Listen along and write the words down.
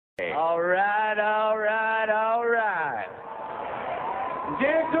All right, all right, all right.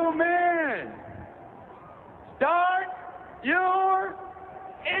 Gentlemen, start your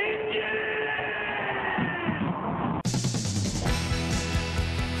engine!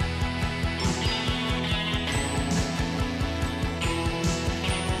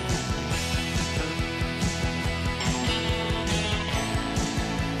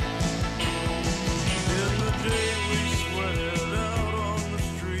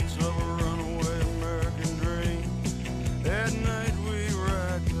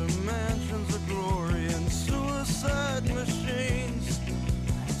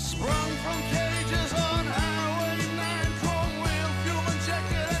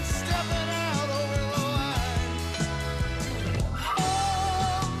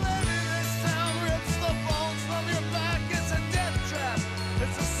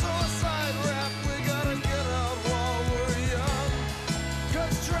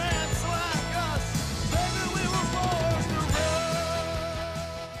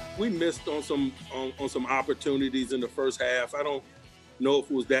 We missed on some opportunities in the first half. I don't know if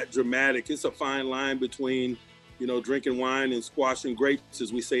it was that dramatic. It's a fine line between, drinking wine and squashing grapes,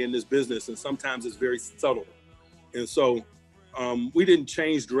 as we say in this business, and sometimes it's very subtle. And so we didn't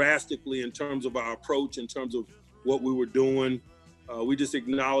change drastically in terms of our approach, in terms of what we were doing. We just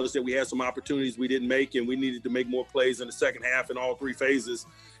acknowledged that we had some opportunities we didn't make, and we needed to make more plays in the second half in all three phases,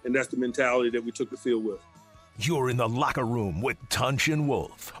 and that's the mentality that we took the field with. You're in the locker room with Tunch and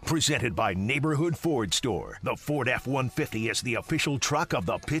Wolf, presented by Neighborhood Ford Store. The Ford F-150 is the official truck of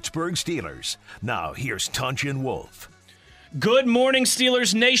the Pittsburgh Steelers. Now, here's Tunch and Wolf. Good morning,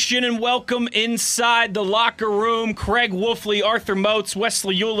 Steelers Nation, and welcome inside the locker room. Craig Wolfley, Arthur Moats,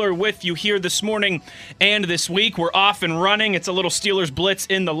 Wesley Euler with you here this morning and this week. We're off and running. It's a little Steelers Blitz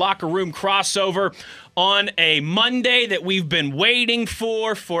in the locker room crossover on a Monday that we've been waiting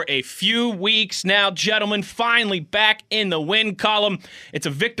for a few weeks now. Gentlemen, finally back in the win column. It's a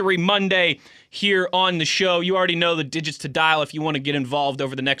Victory Monday here on the show. You already know the digits to dial if you want to get involved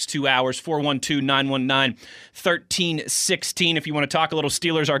over the next 2 hours, 412-919-1316. If you want to talk a little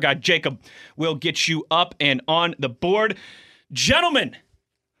Steelers, our guy Jacob will get you up and on the board. Gentlemen,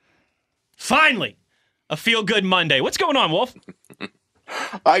 finally, a feel-good Monday. What's going on, Wolf?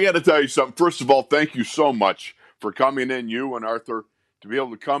 I got to tell you something. First of all, thank you so much for coming in, you and Arthur, to be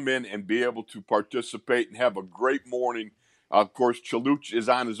able to come in and be able to participate and have a great morning. Of course, Chaluch is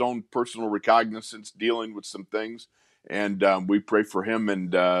on his own personal recognizance, dealing with some things, and we pray for him,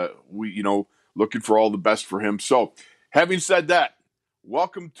 and we, looking for all the best for him. So, having said that,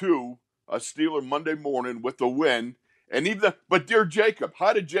 welcome to a Steeler Monday morning with a win. And but dear Jacob,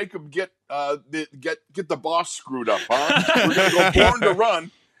 how did Jacob get the boss screwed up, huh? We're gonna go born to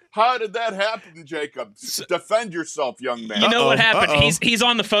run. How did that happen, Jacob? Defend yourself, young man. You know what happened? He's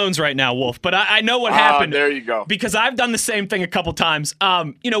on the phones right now, Wolf. But I know what happened. There you go. Because I've done the same thing a couple times.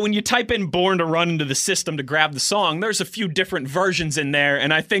 When you type in "Born to Run" into the system to grab the song, there's a few different versions in there,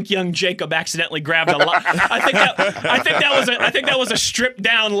 and I think young Jacob accidentally grabbed a lot. I think that was a stripped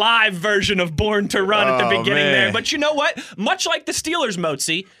down live version of "Born to Run" at the beginning there. But you know what? Much like the Steelers,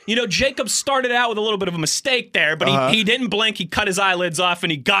 Moatsy, Jacob started out with a little bit of a mistake there, but he didn't blink. He cut his eyelids off,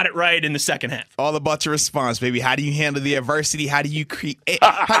 and he got it right in the second half. All about your response, baby. How do you handle the adversity? How do you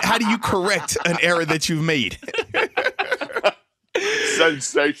how do you correct an error that you've made?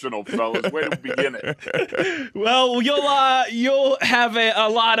 Sensational, fellas. Way to begin it. Well, you'll have a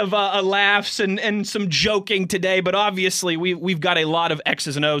lot of laughs and some joking today, but obviously we've got a lot of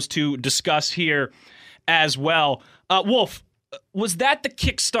X's and O's to discuss here as well. Wolf, was that the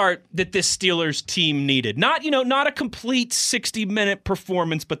kickstart that this Steelers team needed? Not a complete 60-minute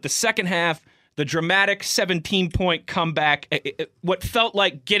performance, but the second half, the dramatic 17-point comeback, what felt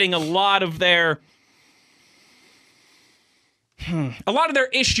like getting a lot of their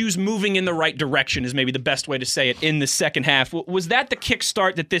issues moving in the right direction is maybe the best way to say it in the second half. Was that the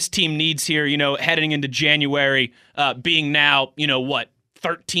kickstart that this team needs here, heading into January, being now,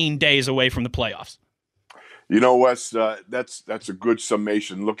 13 days away from the playoffs? Wes, that's a good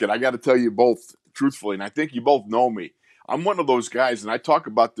summation. Look, I got to tell you both truthfully, and I think you both know me. I'm one of those guys, and I talk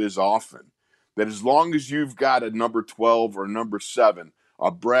about this often, that as long as you've got a number 12 or number 7,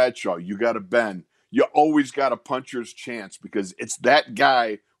 a Bradshaw, you got a Ben, you always got a puncher's chance, because it's that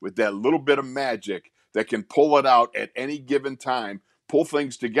guy with that little bit of magic that can pull it out at any given time, pull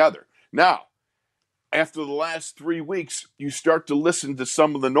things together. Now, after the last 3 weeks, you start to listen to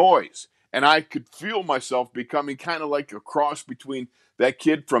some of the noise. And I could feel myself becoming kind of like a cross between that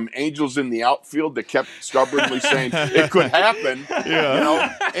kid from Angels in the Outfield that kept stubbornly saying it could happen,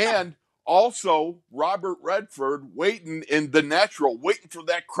 and Also, Robert Redford waiting in the natural, waiting for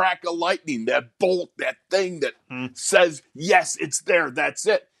that crack of lightning, that bolt, that thing that says, yes, it's there, that's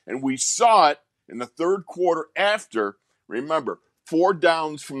it. And we saw it in the third quarter after, remember, 4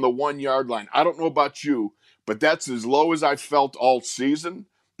 downs from the 1 yard line. I don't know about you, but that's as low as I've felt all season.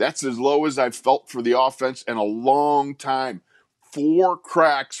 That's as low as I've felt for the offense in a long time. 4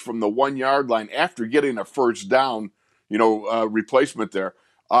 cracks from the 1 yard line after getting a first down, replacement there.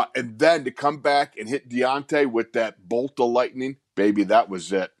 And then to come back and hit Deontay with that bolt of lightning, baby, that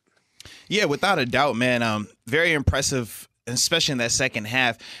was it. Yeah, without a doubt, man. Very impressive, especially in that second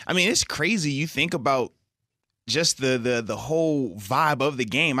half. I mean, it's crazy. You think about just the whole vibe of the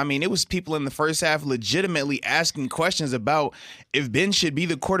game. I mean, it was people in the first half legitimately asking questions about if Ben should be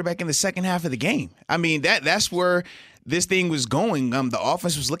the quarterback in the second half of the game. I mean, that's where this thing was going. The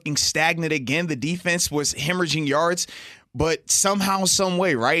offense was looking stagnant again. The defense was hemorrhaging yards. But somehow, some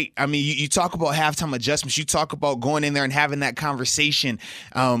way, right? I mean, you talk about halftime adjustments. You talk about going in there and having that conversation.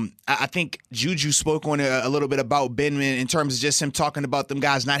 I think Juju spoke on a little bit about Ben in terms of just him talking about them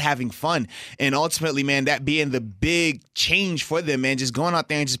guys not having fun. And ultimately, man, that being the big change for them, man, just going out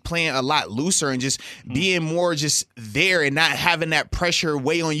there and just playing a lot looser and just being more just there and not having that pressure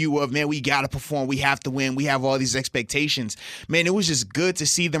weigh on you of, man, we got to perform. We have to win. We have all these expectations. Man, it was just good to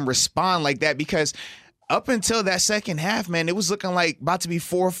see them respond like that because up until that second half, man, it was looking like about to be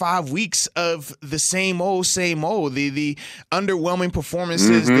 4 or 5 weeks of the same old. The underwhelming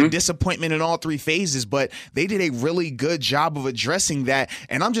performances, the disappointment in all 3 phases. But they did a really good job of addressing that.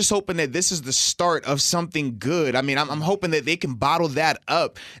 And I'm just hoping that this is the start of something good. I mean, I'm hoping that they can bottle that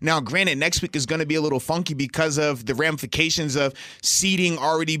up. Now, granted, next week is going to be a little funky because of the ramifications of seeding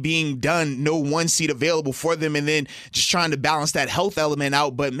already being done, no 1 seat available for them, and then just trying to balance that health element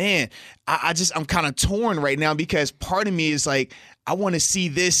out. But, man, I'm kind of torn right now because part of me is like, I want to see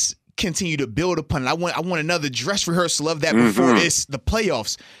this continue to build upon it. I want another dress rehearsal of that before the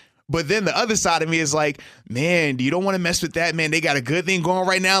playoffs. But then the other side of me is like, man, you don't want to mess with that, man. They got a good thing going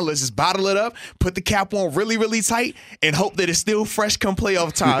right now. Let's just bottle it up, put the cap on really, really tight, and hope that it's still fresh come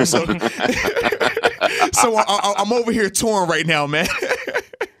playoff time. So, I'm over here torn right now, man.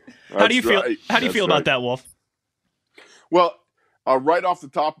 How do you feel? How do you feel about that, Wolf? Well, right off the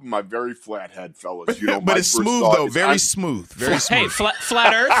top of my very flat head, fellas. But it's smooth, though. Very smooth. Very smooth. Hey,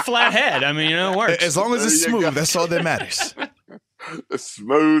 flat earth, flat head. I mean, it works. As long as it's smooth, that's all that matters. As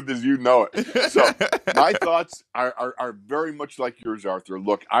smooth as you know it. So my thoughts are very much like yours, Arthur.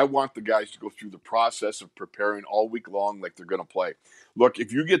 Look, I want the guys to go through the process of preparing all week long like they're going to play. Look,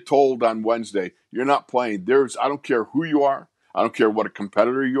 if you get told on Wednesday you're not playing, I don't care who you are. I don't care what a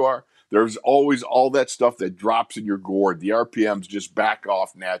competitor you are. There's always all that stuff that drops in your gourd. The RPMs just back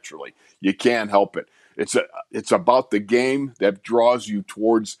off naturally. You can't help it. It's about the game that draws you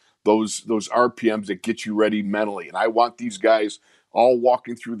towards those RPMs that get you ready mentally. And I want these guys all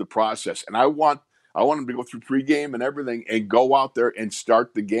walking through the process. And I want them to go through pregame and everything and go out there and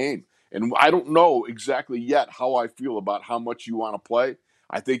start the game. And I don't know exactly yet how I feel about how much you want to play.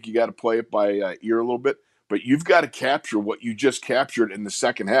 I think you got to play it by ear a little bit. But you've got to capture what you just captured in the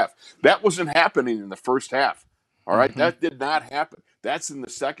second half. That wasn't happening in the first half. All right? That did not happen. That's in the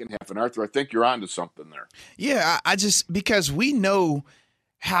second half. And Arthur, I think you're onto something there. Yeah, because we know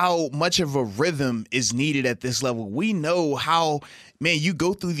how much of a rhythm is needed at this level. We know how, man, you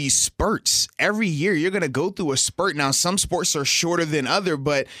go through these spurts. Every year you're going to go through a spurt. Now, some sports are shorter than other,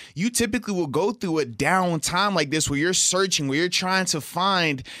 but you typically will go through a down time like this where you're searching, where you're trying to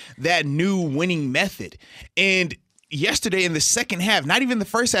find that new winning method. And yesterday in the second half, not even the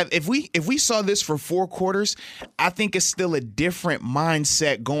first half, if we saw this for 4 quarters, I think it's still a different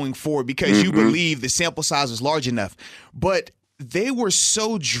mindset going forward because you believe the sample size was large enough. But they were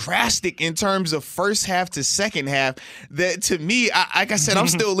so drastic in terms of first half to second half that to me, like I said, I'm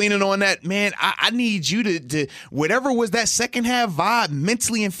still leaning on that. Man, I need you to whatever was that second half vibe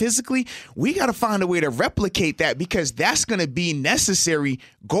mentally and physically, we got to find a way to replicate that because that's going to be necessary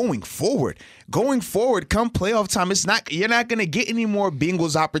going forward. Going forward, come playoff time, you're not going to get any more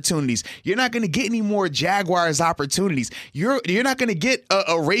Bengals opportunities. You're not going to get any more Jaguars opportunities. You're not going to get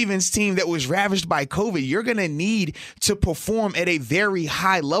a Ravens team that was ravaged by COVID. You're going to need to perform at a very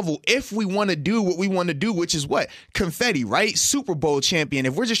high level if we want to do what we want to do, which is what? Confetti, right? Super Bowl champion.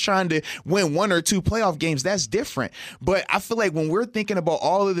 If we're just trying to win 1 or 2 playoff games, that's different. But I feel like when we're thinking about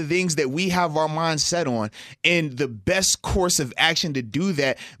all of the things that we have our minds set on and the best course of action to do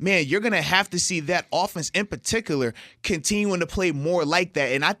that, man, you're going to have to see that offense in particular continuing to play more like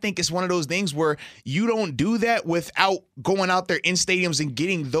that. And I think it's one of those things where you don't do that without going out there in stadiums and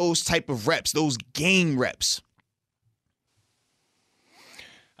getting those type of reps, those game reps.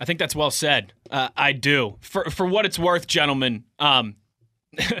 I think that's well said. I do. For what it's worth, gentlemen,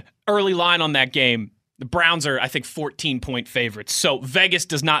 early line on that game, the Browns are, I think, 14-point favorites. So Vegas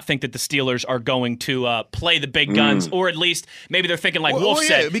does not think that the Steelers are going to play the big guns, or at least maybe they're thinking like Wolf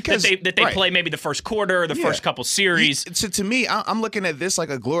said, because, that they play maybe the first quarter or the first couple series. To me, I'm looking at this like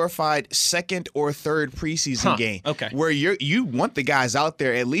a glorified second or third preseason game. Okay. Where you want the guys out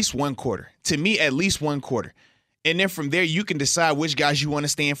there at least one quarter. To me, at least one quarter. And then from there, you can decide which guys you want to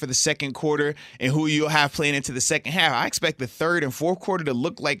stay in for the second quarter and who you'll have playing into the second half. I expect the third and fourth quarter to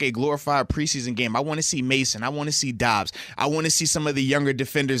look like a glorified preseason game. I want to see Mason. I want to see Dobbs. I want to see some of the younger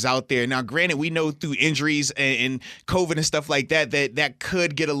defenders out there. Now, granted, we know through injuries and COVID and stuff like that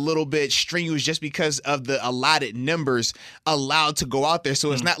could get a little bit strenuous just because of the allotted numbers allowed to go out there.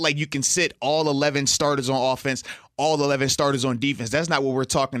 So it's not like you can sit all 11 starters on offense, all 11 starters on defense. That's not what we're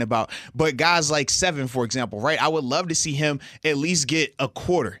talking about. But guys like Seven, for example, right? I would love to see him at least get a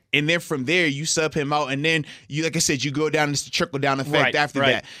quarter. And then from there, you sub him out. And then, you, like I said, you go down this trickle-down effect after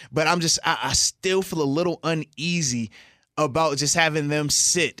that. But I still feel a little uneasy about just having them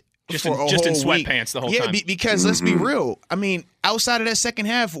sit just for in whole sweatpants the whole time. Yeah, because let's be real. I mean, outside of that second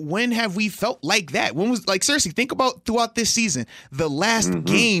half, when have we felt like that? When was, like, seriously, think about throughout this season, the last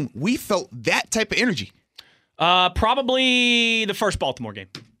game we felt that type of energy. Probably the first Baltimore game.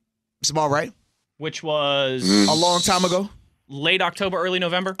 It's about right. Which was a long time ago. Late October, early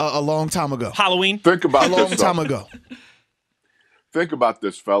November. A long time ago. Halloween. Think about a long time ago. Think about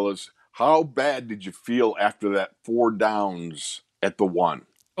this, fellas. How bad did you feel after that 4 downs at the 1?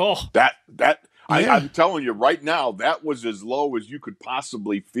 Oh, I'm telling you right now, that was as low as you could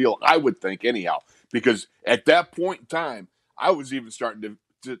possibly feel. I would think, anyhow, because at that point in time, I was even starting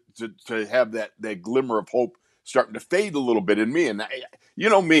to have that glimmer of hope starting to fade a little bit in me. And you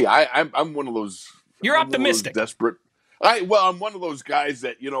know me, I'm one of those. You're optimistic. Desperate. I'm one of those guys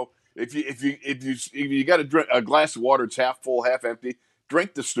that, you know, if you got to drink a glass of water, it's half full, half empty.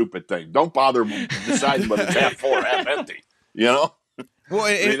 Drink the stupid thing. Don't bother deciding whether it's half full or half empty. You know. Well,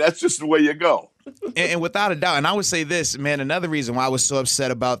 I mean, that's just the way you go. And without a doubt, and I would say this, man. Another reason why I was so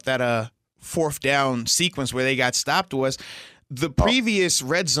upset about that 4th down sequence where they got stopped was the previous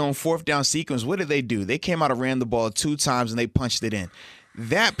red zone 4th down sequence. What did they do? They came out and ran the ball 2 times and they punched it in.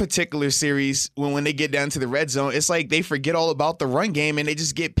 That particular series, when they get down to the red zone, it's like they forget all about the run game and they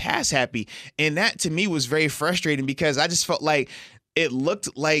just get pass happy. And that to me was very frustrating because I just felt like it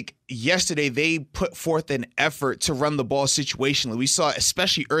looked like yesterday they put forth an effort to run the ball situationally. We saw,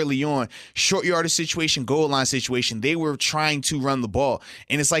 especially early on, short yardage situation, goal line situation, they were trying to run the ball.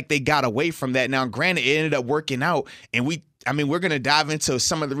 And it's like they got away from that. Now, granted, it ended up working out, and we're going to dive into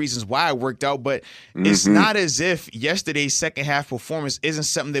some of the reasons why it worked out, but it's not as if yesterday's second half performance isn't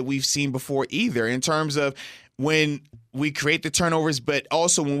something that we've seen before either in terms of when we create the turnovers, but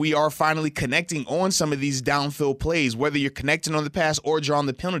also when we are finally connecting on some of these downfield plays, whether you're connecting on the pass or drawing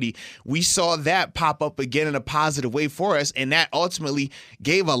the penalty. We saw that pop up again in a positive way for us, and that ultimately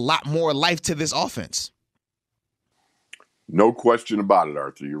gave a lot more life to this offense. No question about it,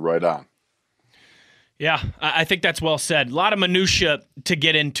 Arthur. You're right on. Yeah, I think that's well said. A lot of minutia to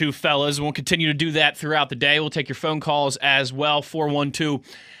get into, fellas. We'll continue to do that throughout the day. We'll take your phone calls as well,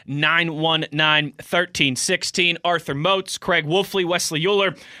 412-919-1316. Arthur Moats, Craig Wolfley, Wesley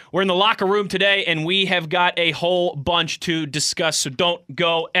Euler. We're in the locker room today, and we have got a whole bunch to discuss, so don't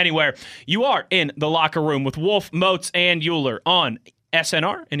go anywhere. You are in the locker room with Wolf, Moats, and Euler on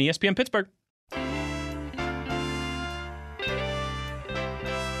SNR and ESPN Pittsburgh.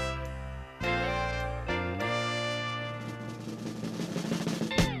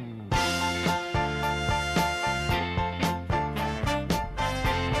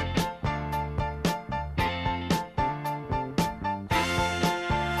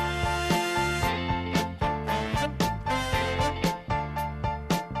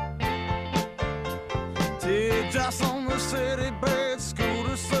 Just on the city bed,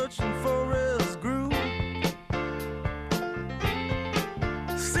 scooter searching for his groove.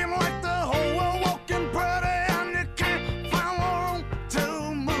 Seem like the whole world walking pretty and you can't find room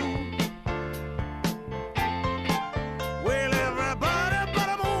to move. Well, everybody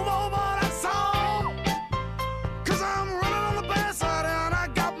better move over that song, 'cause I'm running on the bad side and I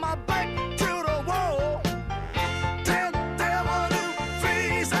got my back to the wall. Tell the devil to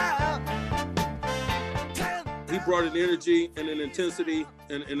freeze out. He brought an energy and an intensity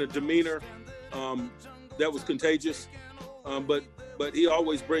and a demeanor that was contagious. But he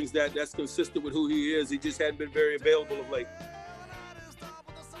always brings that. That's consistent with who he is. He just hadn't been very available of late.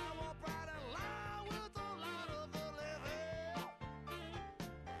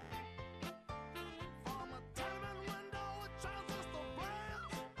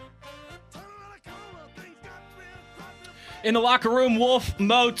 In the locker room, Wolf,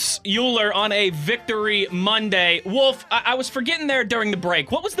 Moats, Euler on a Victory Monday. Wolf, I was forgetting there during the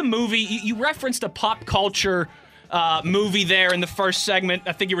break. What was the movie? You referenced a pop culture movie there in the first segment.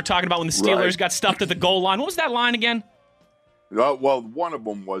 I think you were talking about when the Steelers got stuffed at the goal line. What was that line again? Well, one of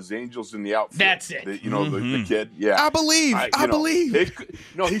them was Angels in the Outfield. That's it. The kid. Yeah. I believe.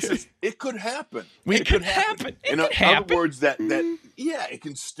 He says it could happen. It could happen. In other words, that it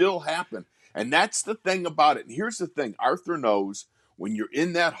can still happen. And that's the thing about it. And here's the thing. Arthur knows when you're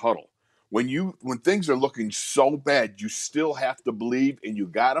in that huddle, when things are looking so bad, you still have to believe, and you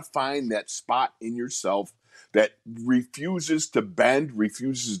got to find that spot in yourself that refuses to bend,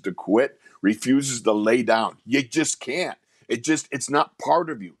 refuses to quit, refuses to lay down. You just can't. It's not part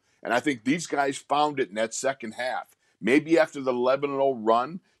of you. And I think these guys found it in that second half. Maybe after the 11-0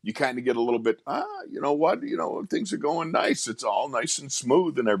 run, you kind of get a little bit, you know what? Things are going nice. It's all nice and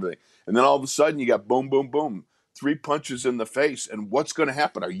smooth and everything. And then all of a sudden you got boom, boom, boom, 3 punches in the face. And what's going to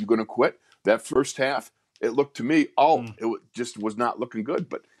happen? Are you going to quit? That first half, it looked to me, it just was not looking good.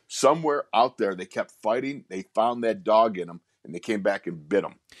 But somewhere out there, they kept fighting. They found that dog in them, and they came back and bit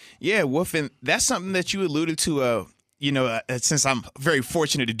them. Yeah, Wolf, and that's something that you alluded to, since I'm very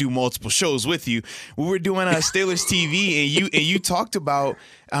fortunate to do multiple shows with you, we were doing Steelers TV, and you talked about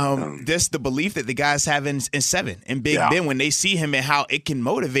the belief that the guys have in Seven and Big Ben when they see him and how it can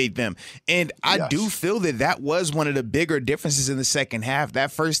motivate them. And I do feel that was one of the bigger differences in the second half.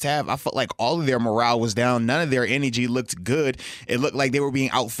 That first half, I felt like all of their morale was down. None of their energy looked good. It looked like they were being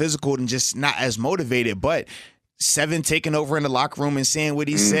out physical and just not as motivated. But Seven taking over in the locker room and saying what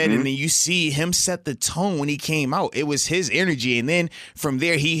he said, and then you see him set the tone when he came out. It was his energy, and then from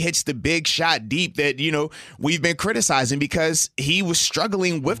there he hits the big shot deep that we've been criticizing because he was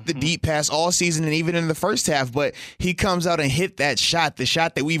struggling with the deep pass all season and even in the first half. But he comes out and hit that shot, the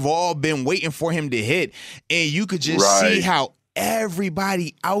shot that we've all been waiting for him to hit, and you could just see how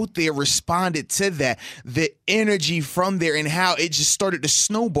everybody out there responded to that, the energy from there, and how it just started to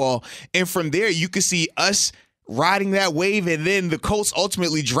snowball. And from there, you could see us riding that wave, and then the Colts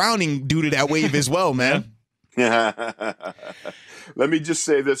ultimately drowning due to that wave as well, man. Let me just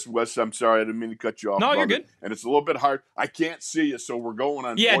say this, Wes. I'm sorry, I didn't mean to cut you off. No, you're good. And it's a little bit hard. I can't see you, so we're going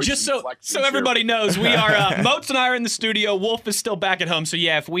on. Yeah, just so everybody knows, we are Moats and I are in the studio. Wolf is still back at home. So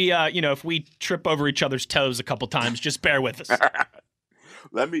yeah, if we trip over each other's toes a couple times, just bear with us.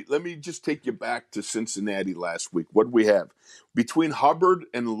 Let me just take you back to Cincinnati last week. What did we have between Hubbard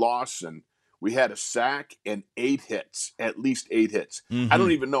and Lawson? We had a sack and 8 hits, at least 8 hits. I don't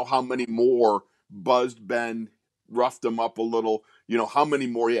even know how many more buzzed Ben, roughed him up a little, how many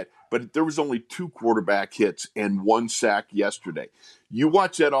more he had. But there was only 2 quarterback hits and 1 sack yesterday. You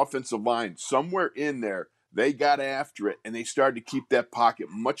watch that offensive line, somewhere in there, they got after it, and they started to keep that pocket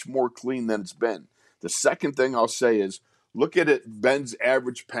much more clean than it's been. The second thing I'll say is, look at it, Ben's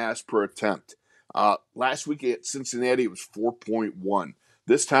average pass per attempt. Last week at Cincinnati, it was 4.1.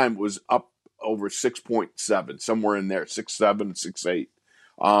 This time it was up over 6.7, somewhere in there, 6.7 and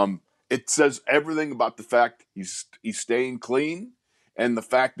 6.8. It says everything about the fact he's staying clean and the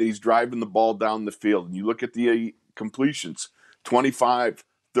fact that he's driving the ball down the field. And you look at the completions, 25,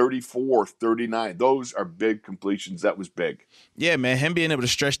 34, 39. Those are big completions. That was big. Yeah, man. Him being able to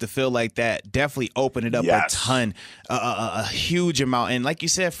stretch the field like that definitely opened it up a ton, a huge amount. And like you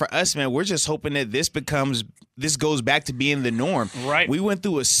said, for us, man, we're just hoping that this goes back to being the norm. Right. We went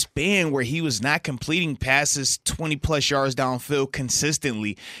through a span where he was not completing passes 20-plus yards downfield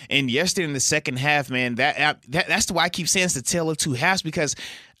consistently. And yesterday in the second half, man, that's why I keep saying it's the tale of two halves, because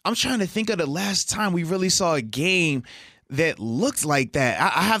I'm trying to think of the last time we really saw a game that looked like that.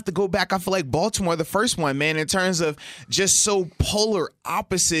 I have to go back. I feel like Baltimore, the first one, man, in terms of just so polar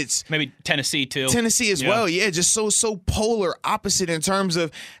opposites. Maybe Tennessee, too. Tennessee as well, yeah. Just so polar opposite in terms of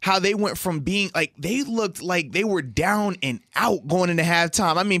how they went from being, like, they looked like they were down and out going into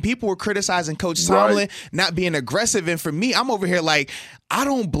halftime. I mean, people were criticizing Coach Tomlin not being aggressive. And for me, I'm over here like, I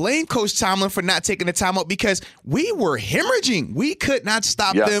don't blame Coach Tomlin for not taking the timeout because we were hemorrhaging. We could not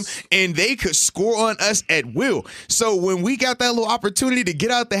stop them, and they could score on us at will. So when we got that little opportunity to get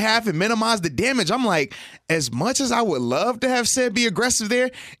out the half and minimize the damage, I'm like, as much as I would love to have said be aggressive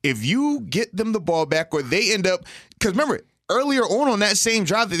there, if you get them the ball back or they end up – because remember, earlier on that same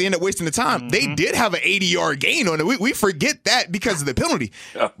drive that they ended up wasting the time, they did have an 80-yard gain on it. We forget that because of the penalty.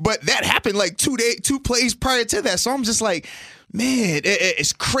 But that happened like 2 plays prior to that. So I'm just like – man,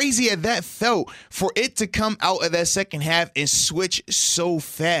 it's crazy as that felt for it to come out of that second half and switch so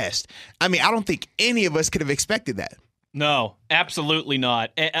fast. I mean, I don't think any of us could have expected that. No, absolutely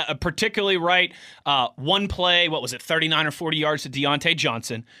not. Particularly one play, what was it, 39 or 40 yards to Deontay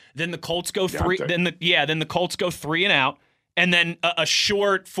Johnson. Then the Colts go three. Then the Colts go 3 and out. And then a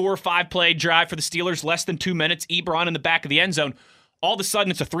short 4 or 5 play drive for the Steelers, less than 2 minutes, Ebron in the back of the end zone. All of a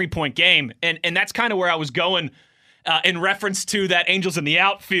sudden, it's a 3-point game. And that's kind of where I was going in reference to that Angels in the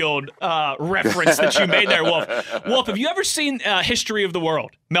Outfield reference that you made there, Wolf. Wolf, have you ever seen History of the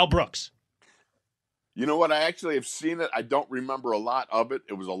World? Mel Brooks. You know what? I actually have seen it. I don't remember a lot of it.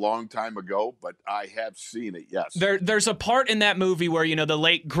 It was a long time ago, but I have seen it, yes. There's a part in that movie where, the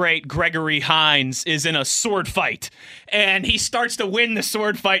late, great Gregory Hines is in a sword fight, and he starts to win the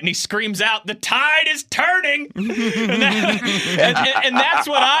sword fight, and he screams out, "The tide is turning!" and that's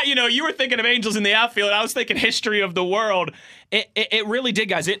what you were thinking of Angels in the Outfield. I was thinking History of the World. It really did,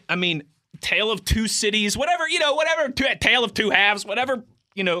 guys. Tale of Two Cities, whatever, Tale of Two Halves, whatever,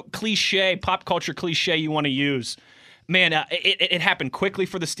 cliche, pop culture cliche you want to use. Man, it happened quickly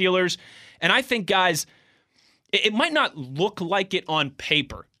for the Steelers. And I think, guys, it might not look like it on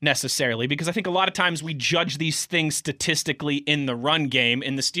paper necessarily, because I think a lot of times we judge these things statistically in the run game,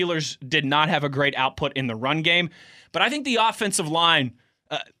 and the Steelers did not have a great output in the run game. But I think the offensive line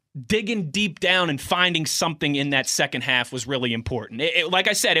digging deep down and finding something in that second half was really important. Like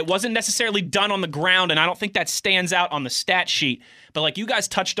I said, it wasn't necessarily done on the ground, and I don't think that stands out on the stat sheet. But like you guys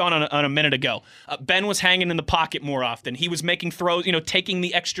touched on a minute ago, Ben was hanging in the pocket more often. He was making throws, taking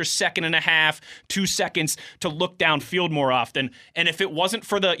the extra 1.5 seconds, 2 seconds to look downfield more often. And if it wasn't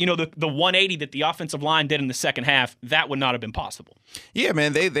for the 180 that the offensive line did in the second half, that would not have been possible. Yeah,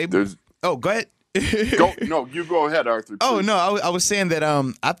 man. Oh, go ahead. You go ahead, Arthur. Please. Oh, no, I was saying that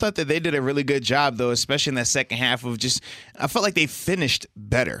I thought that they did a really good job, though, especially in that second half of I felt like they finished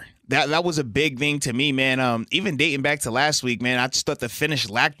better. That was a big thing to me, man. Even dating back to last week, man, I just thought the finish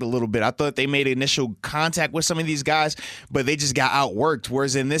lacked a little bit. I thought they made initial contact with some of these guys, but they just got outworked.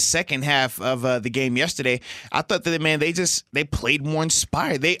 Whereas in this second half of the game yesterday, I thought that, man, they played more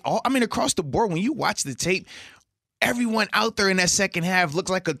inspired. Across the board, when you watch the tape, everyone out there in that second half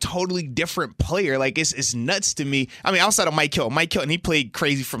looks like a totally different player. Like, it's nuts to me. Outside of Mike Hilton, he played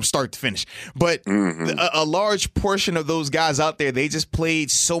crazy from start to finish. But a large portion of those guys out there, they just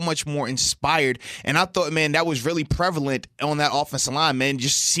played so much more inspired. And I thought, man, that was really prevalent on that offensive line, man,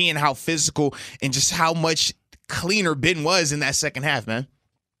 just seeing how physical and just how much cleaner Ben was in that second half, man.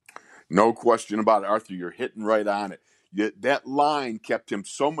 No question about it, Arthur. You're hitting right on it. That line kept him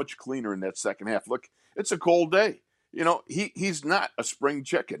so much cleaner in that second half. Look, it's a cold day. He's not a spring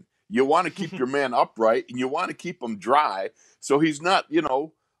chicken. You want to keep your man upright, and you want to keep him dry, so he's not,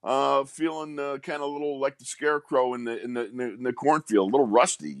 feeling kind of a little like the scarecrow in the cornfield, a little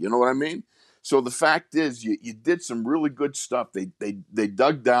rusty. You know what I mean? So the fact is, you did some really good stuff. They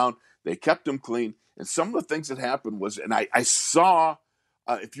dug down, they kept him clean, and some of the things that happened was, and I saw,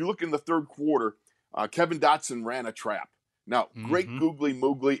 if you look in the third quarter, Kevin Dotson ran a trap. Now, great googly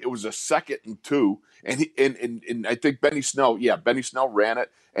moogly. It was a 2nd and 2, and I think Benny Snell ran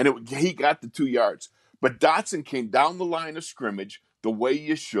it, and he got the 2 yards. But Dotson came down the line of scrimmage the way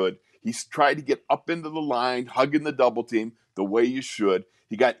you should. He tried to get up into the line, hugging the double team the way you should.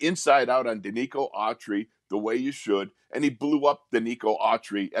 He got inside out on Danico Autry the way you should, and he blew up Danico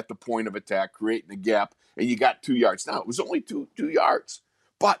Autry at the point of attack, creating a gap, and you got 2 yards. Now, it was only two yards,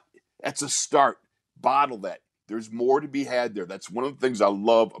 but that's a start. Bottle that. There's more to be had there. That's one of the things I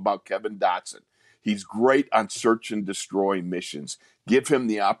love about Kevin Dotson. He's great on search and destroy missions. Give him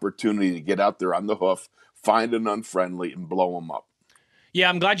the opportunity to get out there on the hoof, find an unfriendly, and blow him up. Yeah,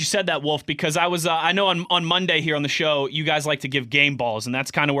 I'm glad you said that, Wolf, because I know on Monday here on the show, you guys like to give game balls, and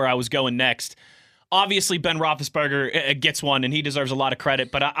that's kind of where I was going next. Obviously, Ben Roethlisberger gets one, and he deserves a lot of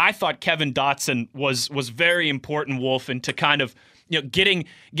credit, but I thought Kevin Dotson was very important, Wolf, and to kind of getting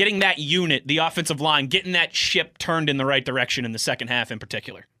that unit, the offensive line, getting that ship turned in the right direction in the second half in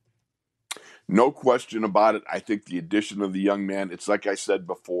particular. No question about it. I think the addition of the young man, it's like I said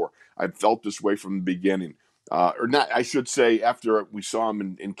before, I felt this way from the beginning. Or not, I should say, after we saw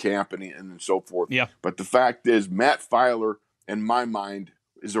him in camp and so forth. Yeah. But the fact is, Matt Filer, in my mind,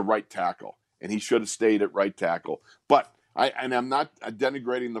 is a right tackle, and he should have stayed at right tackle. But I'm not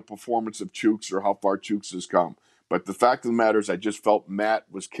denigrating the performance of Chooks or how far Chooks has come. But the fact of the matter is, I just felt Matt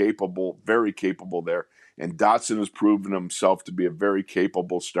was capable, very capable there. And Dotson has proven himself to be a very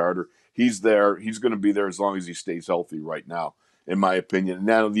capable starter. He's there. He's going to be there as long as he stays healthy right now, in my opinion. And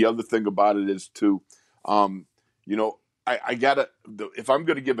now the other thing about it is, too, I got to – if I'm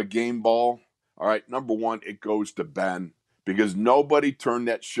going to give a game ball, all right, number one, it goes to Ben, because nobody turned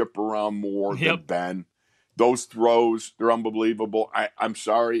that ship around more than Ben. Those throws, they're unbelievable. I'm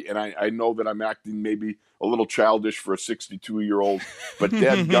sorry, and I know that I'm acting maybe a little childish for a 62-year-old, but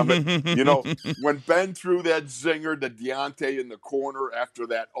dadgummit, when Ben threw that zinger to Deontay in the corner after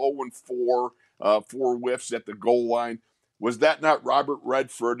that 0-4, 4 whiffs at the goal line, Was that not Robert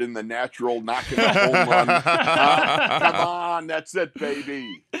Redford in The Natural knocking a home run? Come on, that's it,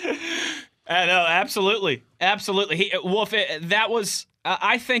 baby. No, absolutely. Absolutely. Wolf, that was,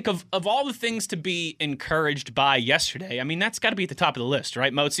 I think, of all the things to be encouraged by yesterday, I mean, that's got to be at the top of the list,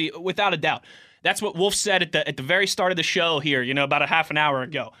 right, Mozi? Without a doubt. That's what Wolf said at the very start of the show here, about a half an hour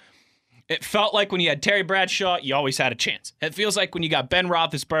ago. It felt like when you had Terry Bradshaw, you always had a chance. It feels like when you got Ben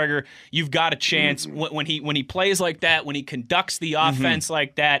Roethlisberger, you've got a chance. When he plays like that, when he conducts the offense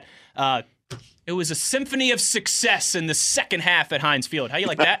like that, it was a symphony of success in the second half at Heinz Field. How you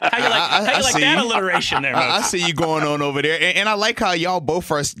like that? How you like that alliteration there, I see you going on over there. And I like how y'all both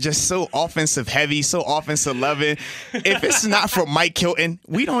are just so offensive heavy, so offensive loving. If it's not for Mike Hilton,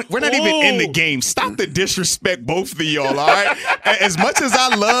 we're not even in the game. Stop the disrespect, both of y'all, all right? As much as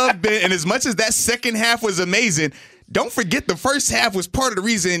I love Ben and as much as that second half was amazing, don't forget the first half was part of the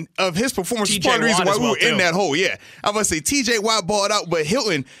reason of his performance, part of the reason why we were in that hole. Yeah. I'm going to say TJ Watt balled out, but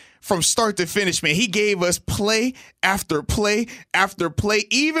Hilton, from start to finish, man, he gave us play after play after play,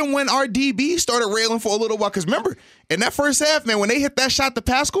 even when our DB started railing for a little while. Because remember, in that first half, man, when they hit that shot to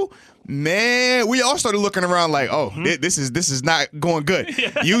Pascal, man, we all started looking around like, oh, this is not going good.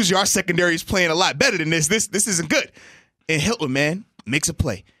 Yeah. Usually our secondary is playing a lot better than this. This isn't good. And Hilton, man, makes a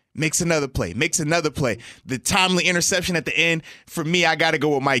play. Makes another play. The timely interception at the end, for me, I got to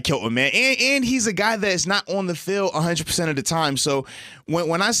go with Mike Hilton, man. And he's a guy that's not on the field 100% of the time. So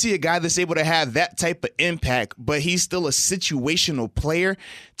when I see a guy that's able to have that type of impact, but he's still a situational player,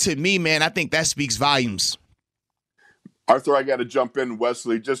 to me, man, I think that speaks volumes. Arthur, I got to jump in,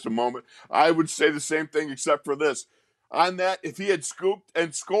 Wesley, just a moment. I would say the same thing except for this. On that, if he had scooped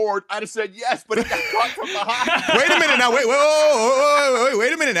and scored, I'd have said yes, but he got caught from behind. Wait a minute now. Wait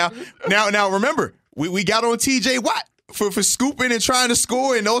a minute now. Now remember, we got on TJ Watt for scooping and trying to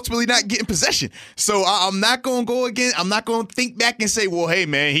score and ultimately not getting possession. So I'm not going to go again. I'm not going to think back and say, well, hey,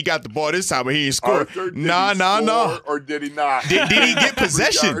 man, he got the ball this time, but he didn't score. Arthur, no. Or did he not? Did he get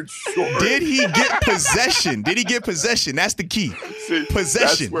possession? Did he get possession? That's the key. See,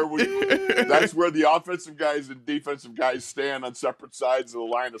 possession. That's where the offensive guys and defensive guys stand on separate sides of the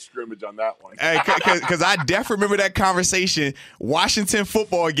line of scrimmage on that one. Because I definitely remember that conversation. Washington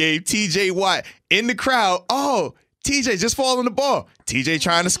football game, TJ Watt in the crowd. Oh, TJ just falling the ball. TJ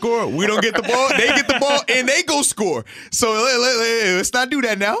trying to score. We don't get the ball. They get the ball, and they go score. So let's not do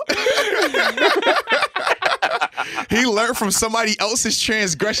that now. He learned from somebody else's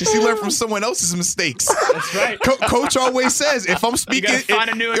transgressions. He learned from someone else's mistakes. That's right. Coach always says, if I'm speaking, you gotta find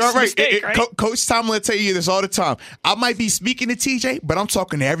a new mistake, right? Coach Tomlin will tell you this all the time. I might be speaking to TJ, but I'm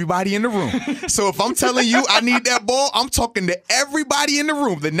talking to everybody in the room. So if I'm telling you I need that ball, I'm talking to everybody in the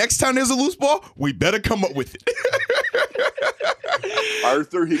room. The next time there's a loose ball, we better come up with it.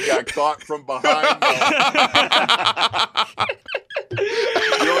 Arthur, he got caught from behind.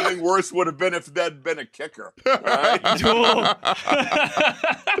 The only thing worse would have been if that had been a kicker. Right?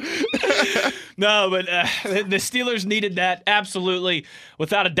 No, but the Steelers needed that, absolutely,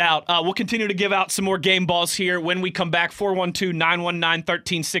 without a doubt. We'll continue to give out some more game balls here when we come back.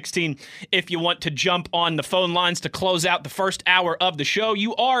 412-919-1316 if you want to jump on the phone lines to close out the first hour of the show.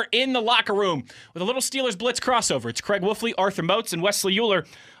 You are in the locker room with a little Steelers Blitz crossover. It's Craig Wolfley, Arthur Moats, and Wesley Euler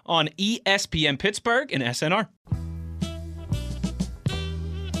on ESPN Pittsburgh and SNR.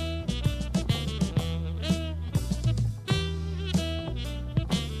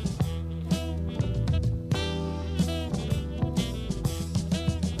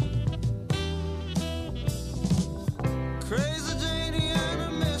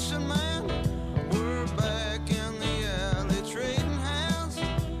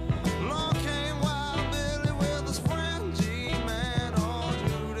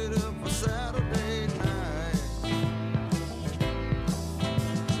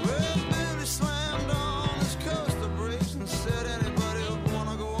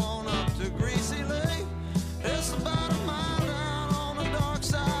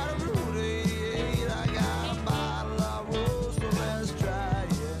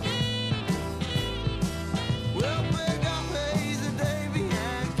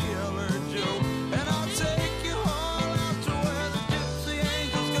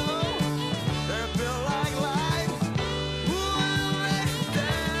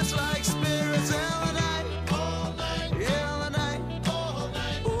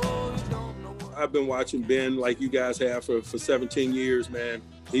 I've been watching Ben like you guys have for 17 years, man.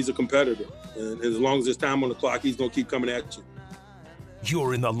 He's a competitor. And as long as there's time on the clock, he's going to keep coming at you.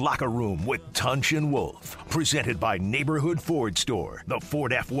 You're in the locker room with Tunch and Wolf, presented by Neighborhood Ford Store. The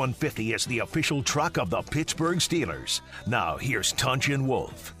Ford F-150 is the official truck of the Pittsburgh Steelers. Now, here's Tunch and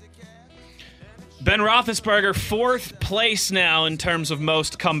Wolf. Ben Roethlisberger, 4th place now in terms of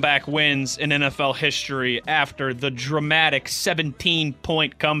most comeback wins in NFL history after the dramatic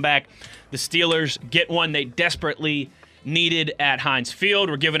 17-point comeback. The Steelers get one they desperately needed at Heinz Field.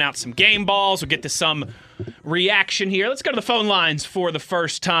 We're giving out some game balls. We'll get to some reaction here. Let's go to the phone lines for the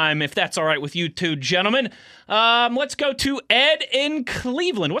first time, if that's all right with you two gentlemen. Let's go to Ed in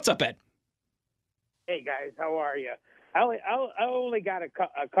Cleveland. What's up, Ed? Hey, guys. How are you? I only got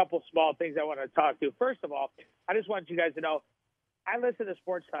a couple small things I want to talk to. First of all, I just want you guys to know I listen to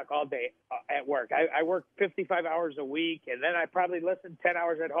sports talk all day at work. I work 55 hours a week, and then I probably listen 10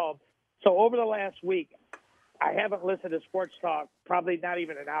 hours at home. So over the last week, I haven't listened to sports talk probably not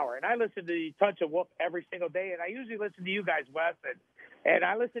even an hour. And I listen to Touch of Wolf every single day, and I usually listen to you guys, Wes, and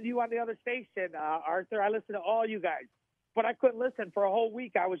I listen to you on the other station, Arthur. I listen to all you guys. But I couldn't listen for a whole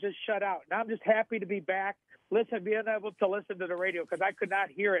week. I was just shut out. And I'm just happy to be back. Being able to listen to the radio because I could not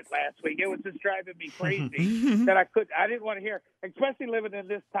hear it last week. It was just driving me crazy that I didn't want to hear, especially living in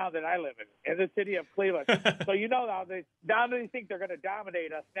this town that I live in the city of Cleveland. So now they think they're going to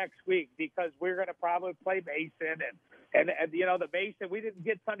dominate us next week because we're going to probably play Mason and the Mason. We didn't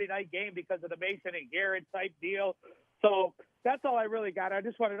get Sunday night game because of the Mason and Garrett type deal. So that's all I really got. I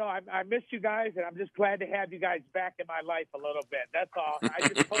just want to know I missed you guys, and I'm just glad to have you guys back in my life a little bit. That's all. I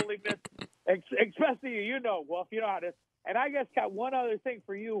just totally missed, especially you know, Wolf. You know how this. And I just got one other thing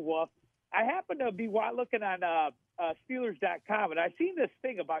for you, Wolf. I happen to be looking on Steelers.com, and I seen this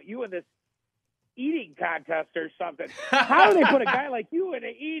thing about you in this eating contest or something. How do they put a guy like you in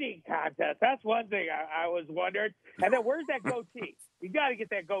an eating contest? That's one thing I was wondering. And then where's that goatee? You got to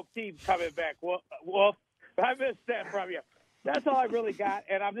get that goatee coming back, Wolf. I missed that from you. That's all I really got,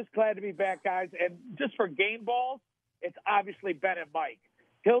 and I'm just glad to be back, guys. And just for game balls, it's obviously Ben and Mike.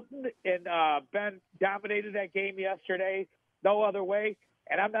 Hilton and Ben dominated that game yesterday. No other way.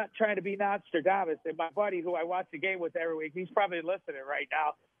 And I'm not trying to be Nostradamus. And my buddy, who I watch the game with every week, he's probably listening right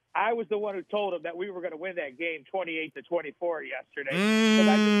now. I was the one who told him that we were going to win that game 28-24 yesterday.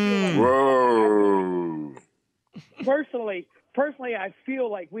 I just feel like, Personally, I feel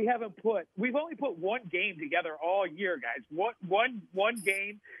like we've only put one game together all year, guys. One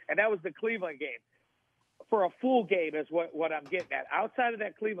game, and that was the Cleveland game. For a full game is what I'm getting at. Outside of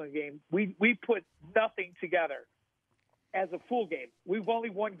that Cleveland game, we put nothing together as a full game. We've only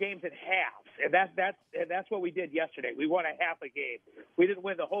won games in halves, and that's what we did yesterday. We won a half a game. We didn't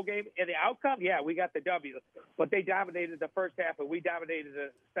win the whole game. And the outcome, yeah, we got the W, but they dominated the first half, and we dominated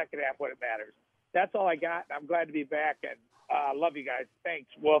the second half when it matters. That's all I got. I'm glad to be back, and love you guys. Thanks,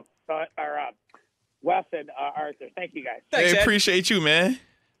 Wolf, Wes, and Arthur. Thank you, guys. Thanks, Hey, Ed. appreciate you, man.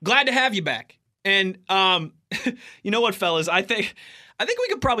 Glad to have you back. And you know what, fellas? I think we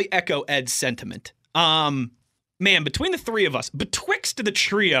could probably echo Ed's sentiment. Man, between the three of us, betwixt the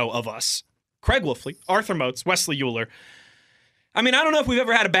trio of us, Craig Wolfley, Arthur Moats, Wesley Euler, I mean, I don't know if we've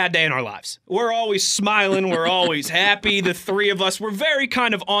ever had a bad day in our lives. We're always smiling. We're always happy. The three of us, we're very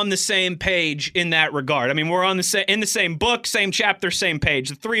kind of on the same page in that regard. I mean, we're in the same book, same chapter, same page.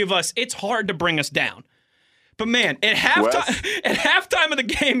 The three of us, it's hard to bring us down. But man, at halftime of the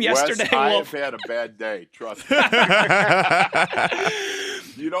game yesterday, Wes, I Wolf, have had a bad day. Trust me.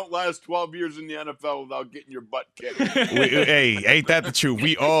 You don't last 12 years in the NFL without getting your butt kicked. Hey, ain't that the truth?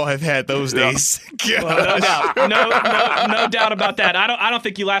 We all have had those days. well, no doubt about that. I don't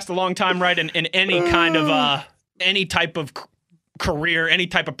think you last a long time, right? In any kind of any type of career, any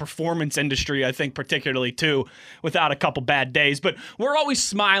type of performance industry, I think particularly too, without a couple bad days. But we're always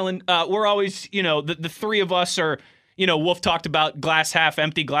smiling. We're always, the three of us are. Wolf talked about glass half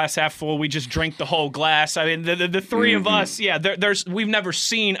empty, glass half full. We just drink the whole glass. I mean, the three of us, yeah, we've never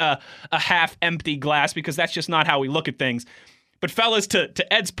seen a half empty glass because that's just not how we look at things. But fellas,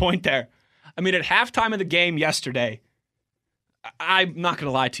 to Ed's point there, I mean, at halftime of the game yesterday, I'm not going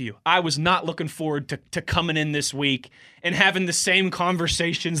to lie to you. I was not looking forward to coming in this week and having the same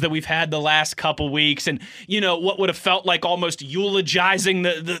conversations that we've had the last couple weeks and, what would have felt like almost eulogizing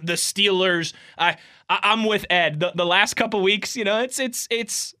the Steelers. I'm with Ed. The last couple weeks,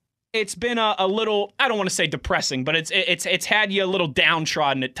 it's been a little, I don't want to say depressing, but it's had you a little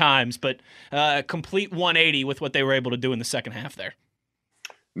downtrodden at times, but complete 180 with what they were able to do in the second half there.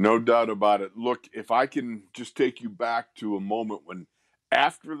 No doubt about it. Look, if I can just take you back to a moment when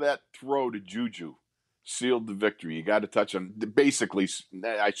after that throw to Juju sealed the victory, you got to touch on, basically,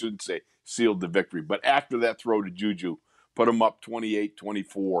 I shouldn't say sealed the victory, but after that throw to Juju, put them up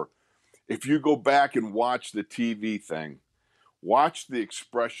 28-24. If you go back and watch the TV thing, watch the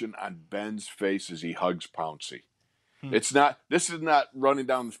expression on Ben's face as he hugs Pouncey. This is not running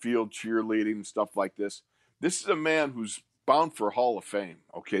down the field cheerleading and stuff like this. This is a man who's bound for Hall of Fame.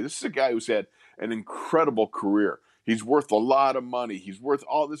 Okay, this is a guy who's had, an incredible career. He's worth a lot of money. He's worth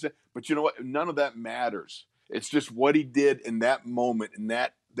all this. But you know what? None of that matters. It's just what he did in that moment, in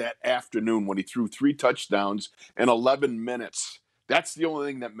that afternoon when he threw 3 touchdowns in 11 minutes. That's the only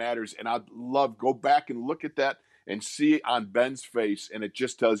thing that matters. And I'd love go back and look at that and see it on Ben's face, and it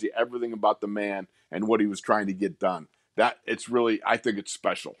just tells you everything about the man and what he was trying to get done. That it's really, I think it's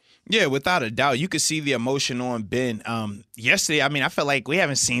special. Yeah, without a doubt. You could see the emotion on Ben. Yesterday, I mean, I felt like we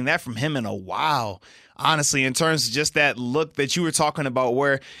haven't seen that from him in a while. Honestly, in terms of just that look that you were talking about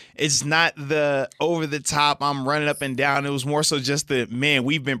where it's not the over the top, I'm running up and down. It was more so just the, man,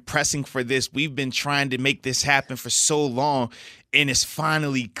 we've been pressing for this. We've been trying to make this happen for so long, and it's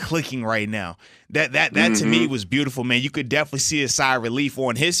finally clicking right now. That to me was beautiful, man. You could definitely see a sigh of relief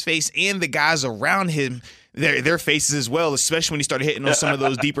on his face and the guys around him, their faces as well, especially when he started hitting on some of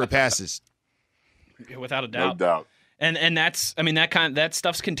those deeper passes. Without a doubt. No doubt. And that's, I mean, that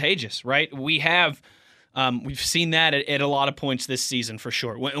stuff's contagious, right? We've seen that at a lot of points this season for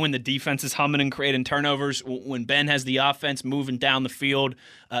sure. When the defense is humming and creating turnovers, when Ben has the offense moving down the field,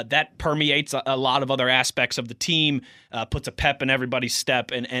 that permeates a lot of other aspects of the team, puts a pep in everybody's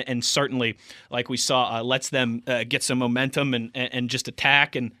step, and certainly, like we saw, lets them get some momentum and just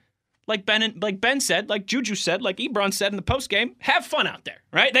attack. And like Ben said, like Juju said, like Ebron said in the postgame, have fun out there,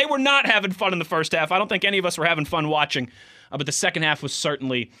 right? They were not having fun in the first half. I don't think any of us were having fun watching, but the second half was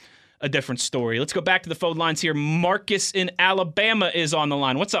certainly a different story. Let's go back to the phone lines here. Marcus in Alabama is on the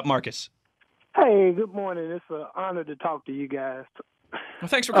line. What's up, Marcus? Hey, good morning. It's an honor to talk to you guys. Well,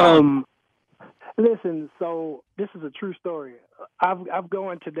 thanks for calling. Listen, so this is a true story. I've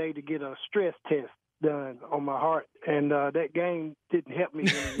going today to get a stress test done on my heart, and that game didn't help me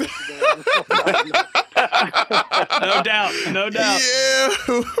yesterday. No doubt.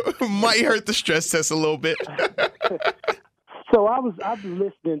 Yeah, might hurt the stress test a little bit. So I was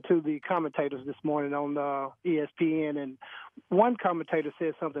listening to the commentators this morning on ESPN, and one commentator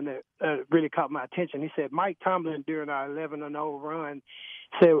said something that really caught my attention. He said Mike Tomlin during our 11-0 run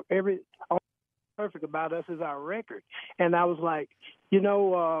said only perfect about us is our record, and I was like,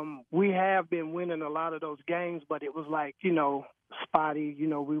 we have been winning a lot of those games, but it was like spotty.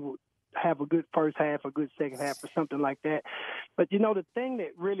 We would have a good first half, a good second half, or something like that. But, the thing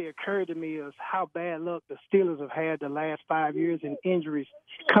that really occurred to me is how bad luck the Steelers have had the last 5 years in injuries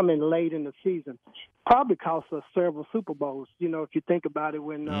coming late in the season. Probably cost us several Super Bowls, if you think about it,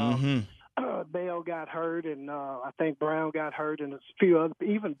 when Bell got hurt and I think Brown got hurt and a few other,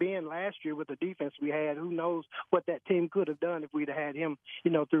 even Ben last year with the defense we had, who knows what that team could have done if we'd have had him,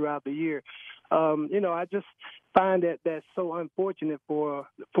 throughout the year. I just find that that's so unfortunate for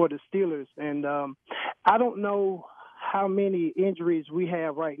the Steelers. And I don't know how many injuries we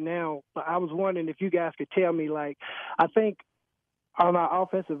have right now, but I was wondering if you guys could tell me, I think on our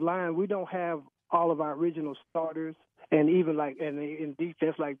offensive line, we don't have all of our original starters. And even in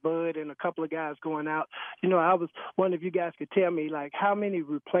defense, like Bud and a couple of guys going out, I was wondering if you guys could tell me, how many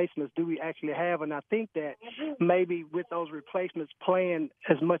replacements do we actually have? And I think that maybe with those replacements playing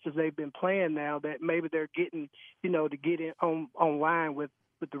as much as they've been playing now, that maybe they're getting, to get in on line with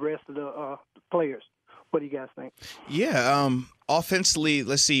the rest of the players. What do you guys think? Yeah, offensively,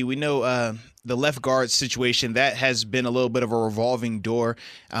 let's see. We know the left guard situation, that has been a little bit of a revolving door.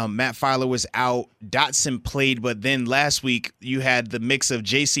 Matt Filer was out. Dotson played, but then last week you had the mix of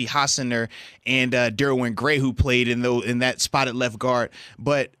J.C. Hassener and Derwin Gray who played in that spot at left guard.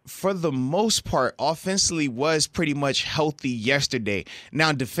 But for the most part, offensively was pretty much healthy yesterday.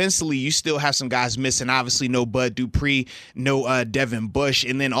 Now, defensively, you still have some guys missing. Obviously, no Bud Dupree, no Devin Bush.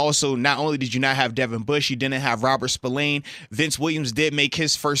 And then also, not only did you not have Devin Bush, you didn't have Robert Spillane. Vince Williams did make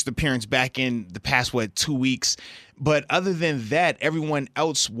his first appearance back in the past, 2 weeks. But other than that, everyone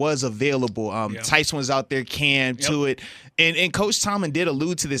else was available. Tyson was out there, Cam, Tuitt. And Coach Tomlin did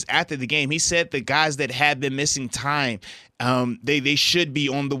allude to this after the game. He said the guys that had been missing time, they should be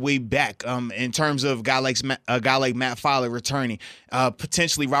on the way back in terms of a guy like Matt Filer returning,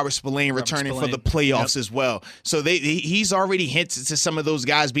 potentially Robert Spillane returning for the playoffs as well. So he's already hinted to some of those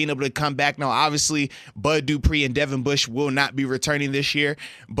guys being able to come back. Now, obviously, Bud Dupree and Devin Bush will not be returning this year,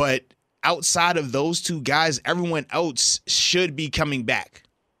 but outside of those two guys, everyone else should be coming back.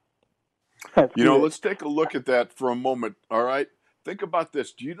 Let's take a look at that for a moment, all right? Think about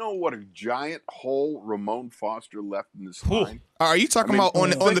this. Do you know what a giant hole Ramon Foster left in this line? Are you talking about on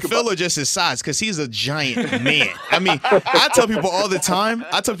the field or just his size? Because he's a giant man. I mean, I tell people all the time,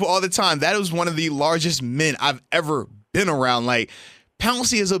 that is one of the largest men I've ever been around. Like,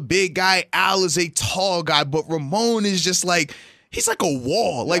 Pouncey is a big guy. Al is a tall guy. But Ramon is just like, He's like a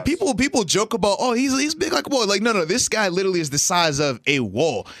wall. Like people joke about, oh, he's big like a wall. Like, no, this guy literally is the size of a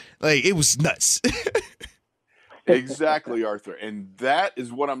wall. Like, it was nuts. Exactly, Arthur. And that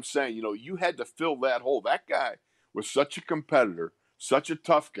is what I'm saying. You know, you had to fill that hole. That guy was such a competitor, such a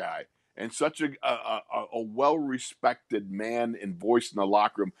tough guy, and such a well-respected man and voice in the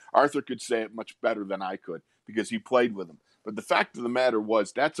locker room. Arthur could say it much better than I could because he played with him. But the fact of the matter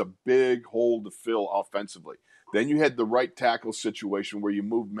was that's a big hole to fill offensively. Then you had the right tackle situation where you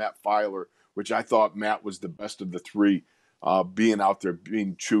moved Matt Filer, which I thought Matt was the best of the three, being out there,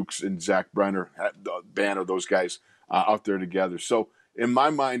 being Chooks and Zach Brenner, Banner, those guys out there together. So in my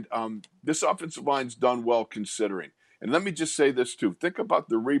mind, this offensive line's done well considering. And let me just say this too. Think about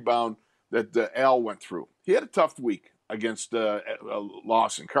the rebound that Al went through. He had a tough week against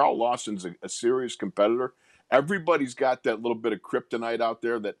Lawson. Carl Lawson's a serious competitor. Everybody's got that little bit of kryptonite out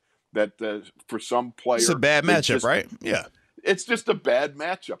there that for some players. It's a bad matchup, right? Yeah. It's just a bad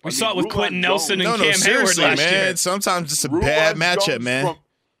matchup. We saw it with Quentin Nelson and Cam Hayward last year. Sometimes it's a bad matchup, man.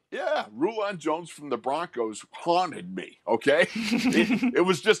 Rulon Jones from the Broncos haunted me, okay? it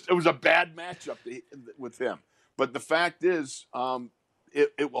was a bad matchup with him. But the fact is,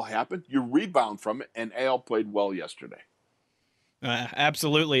 it will happen. You rebound from it, and Al played well yesterday.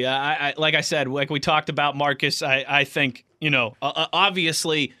 Absolutely. I like I said, like we talked about, Marcus, I think,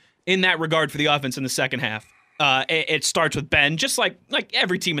 obviously in that regard for the offense in the second half, it starts with Ben, just like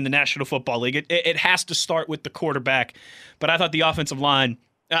every team in the National Football League. It has to start with the quarterback. But I thought the offensive line,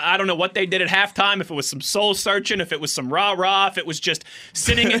 I don't know what they did at halftime, if it was some soul searching, if it was some rah-rah, if it was just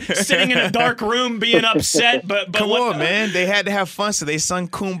sitting in a dark room being upset. But come on, man. They had to have fun, so they sung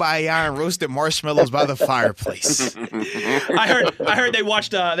Kumbaya and roasted marshmallows by the fireplace. I heard they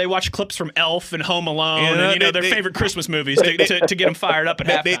watched clips from Elf and Home Alone and their favorite Christmas movies to get them fired up at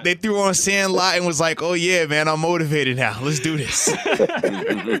halftime. They threw on Sandlot and was like, oh, yeah, man, I'm motivated now. Let's do this.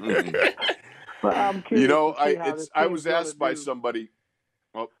 Well, I'm curious I was asked by somebody.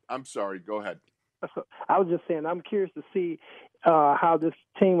 Oh, I'm sorry. Go ahead. I was just saying, I'm curious to see how this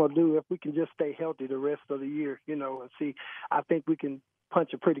team will do if we can just stay healthy the rest of the year, and see. I think we can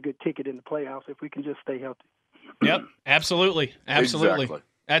punch a pretty good ticket in the playoffs if we can just stay healthy. Yep, absolutely. Exactly.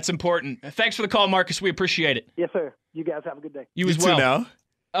 That's important. Thanks for the call, Marcus. We appreciate it. Yes, sir. You guys have a good day. You as well. Too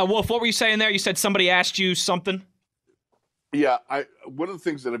now. Wolf, what were you saying there? You said somebody asked you something? Yeah, one of the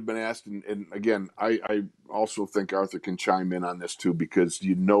things that I've been asked, and again, I also think Arthur can chime in on this too, because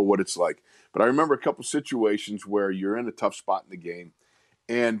you know what it's like. But I remember a couple situations where you're in a tough spot in the game,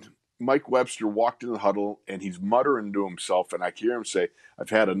 and Mike Webster walked in the huddle, and he's muttering to himself, and I hear him say, I've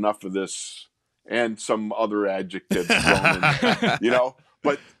had enough of this, and some other adjectives thrown in,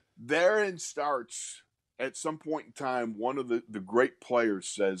 But therein starts, at some point in time, one of the great players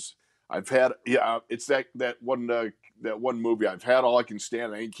says, it's that one movie, I've had all I can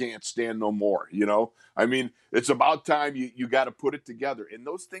stand, I can't stand no more, I mean, it's about time you got to put it together, and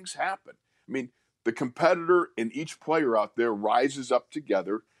those things happen. I mean, the competitor and each player out there rises up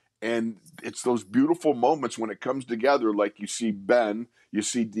together, and it's those beautiful moments when it comes together, like you see Ben, you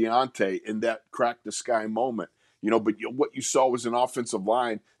see Deontay in that crack the sky moment, but what you saw was an offensive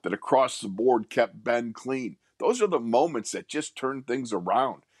line that across the board kept Ben clean. Those are the moments that just turn things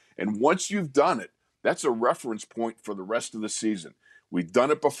around. And once you've done it, that's a reference point for the rest of the season. We've done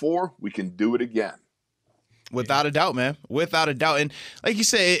it before. We can do it again. Without a doubt, man. Without a doubt. And like you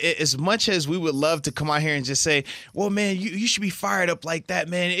say, as much as we would love to come out here and just say, well, man, you should be fired up like that,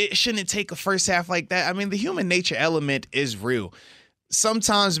 man. It shouldn't take a first half like that. I mean, the human nature element is real.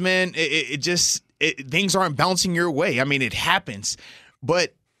 Sometimes, man, things aren't bouncing your way. I mean, it happens.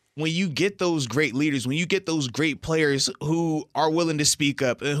 But when you get those great leaders, when you get those great players who are willing to speak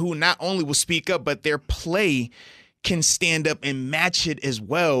up and who not only will speak up, but their play can stand up and match it as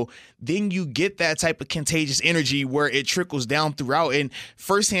well, then you get that type of contagious energy where it trickles down throughout. And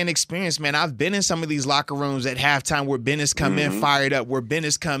firsthand experience, man, I've been in some of these locker rooms at halftime where Ben has come in fired up, where Ben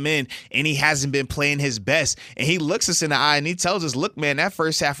has come in and he hasn't been playing his best. And he looks us in the eye and he tells us, look, man, that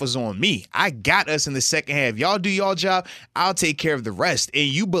first half was on me. I got us in the second half. Y'all do y'all job. I'll take care of the rest. And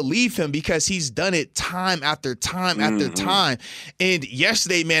you believe him because he's done it time after time after time. And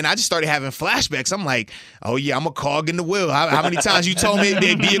yesterday, man, I just started having flashbacks. I'm like, oh, yeah, I'm a cog in the wheel. How many times you told me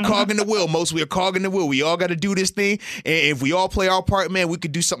there'd be a cog in the wheel? Most we are cog in the wheel. We all got to do this thing. And if we all play our part, man, we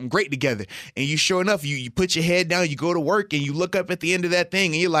could do something great together. And you sure enough, you put your head down, you go to work, and you look up at the end of that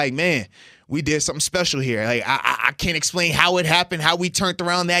thing, and you're like, man, we did something special here. Like I can't explain how it happened, how we turned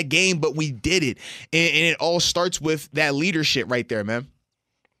around that game, but we did it. And it all starts with that leadership right there, man.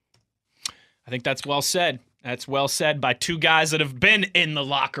 I think that's well said. That's well said by two guys that have been in the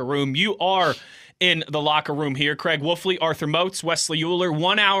locker room. You are in the locker room here. Craig Wolfley, Arthur Moats, Wesley Euler.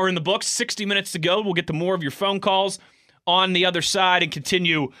 1 hour in the books, 60 minutes to go. We'll get to more of your phone calls on the other side and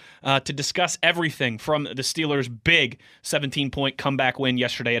continue to discuss everything from the Steelers' big 17-point comeback win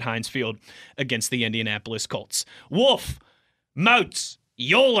yesterday at Heinz Field against the Indianapolis Colts. Wolf, Moats,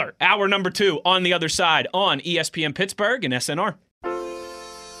 Euler, hour number 2 on the other side on ESPN Pittsburgh and SNR.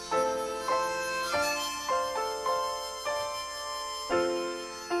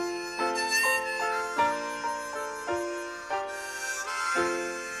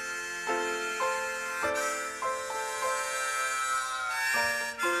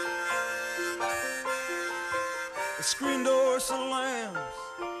 The screen door slams,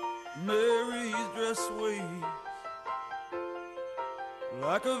 Mary's dress waves.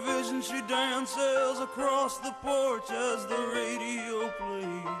 Like a vision she dances across the porch as the radio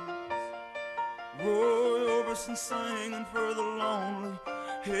plays. Roy Orbison singing for the lonely.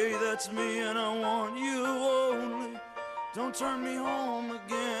 Hey, that's me and I want you only. Don't turn me home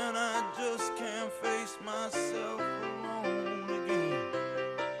again, I just can't face myself alone again.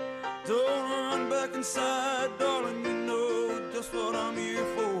 Don't run back inside, darling, you know just what I'm here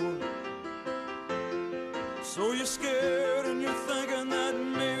for. So you're scared and you're thinking that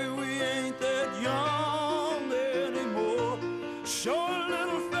maybe we ain't that young anymore. Show a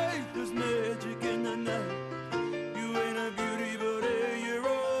little faith, there's magic in the night. You ain't a beauty, but hey, you're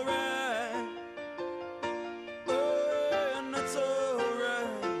alright. Oh, and that's alright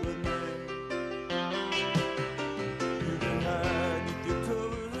with me. You can hide with your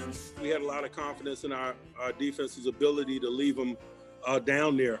covers and We had a lot of confidence in our defense's ability to leave them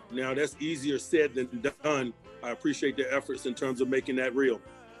down there. Now, that's easier said than done. I appreciate their efforts in terms of making that real.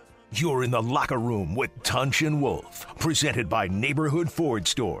 You're in the locker room with Tunch and Wolf, presented by Neighborhood Ford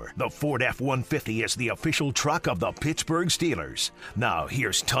Store. The Ford F-150 is the official truck of the Pittsburgh Steelers. Now,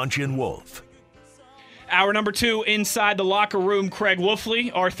 here's Tunch and Wolf. Hour number 2 inside the locker room. Craig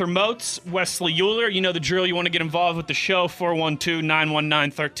Wolfley, Arthur Moats, Wesley Euler. You know the drill. You want to get involved with the show,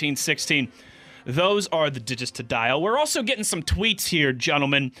 412-919-1316. Those are the digits to dial. We're also getting some tweets here,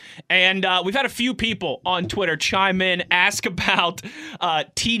 gentlemen. And we've had a few people on Twitter chime in, ask about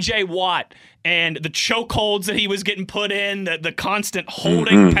TJ Watt and the chokeholds that he was getting put in, the constant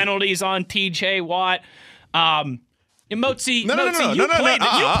holding penalties on TJ Watt. Moatsy, you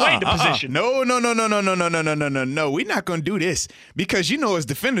played the position. No. We're not going to do this because, you know, as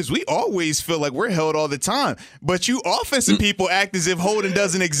defenders, we always feel like we're held all the time. But you offensive people act as if holding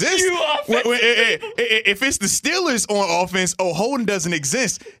doesn't exist. If it's the Steelers on offense, holding doesn't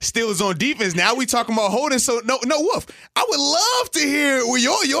exist. Steelers on defense, now we talking about holding. So, no, Wolf, I would love to hear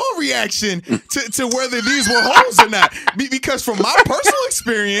your reaction to whether these were holds or not. Because from my personal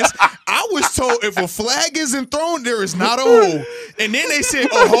experience, I was told if a flag isn't thrown, there is not a hold. And then they said,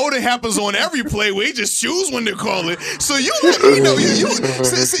 holding happens on every play. We just choose when to call it. So you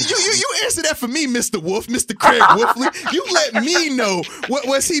answer that for me, Mr. Wolf, Mr. Craig Wolfley. You let me know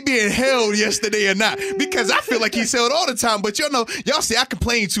was he being held yesterday or not? Because I feel like he's held all the time. But y'all say I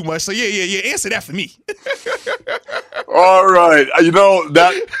complain too much. So yeah. Answer that for me. All right. You know,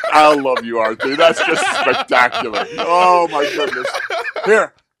 that I love you, Arthur. That's just spectacular. Oh, my goodness.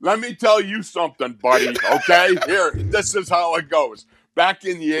 Here, let me tell you something, buddy, okay? Here, this is how it goes. Back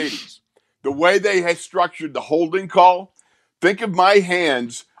in the 80s, the way they had structured the holding call, think of my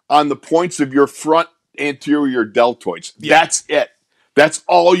hands on the points of your front anterior deltoids. Yeah. That's it. That's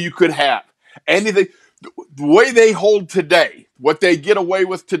all you could have. Anything, the way they hold today, what they get away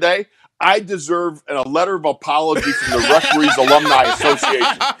with today, I deserve a letter of apology from the Referees Alumni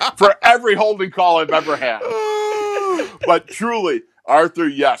Association for every holding call I've ever had. But truly, Arthur,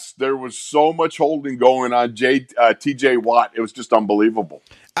 yes, there was so much holding going on TJ Watt. It was just unbelievable.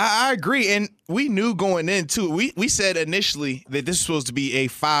 I agree, and we knew going in, too. We said initially that this was supposed to be a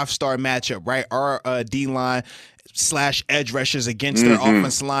 5-star matchup, right? Our D-line / edge rushers against their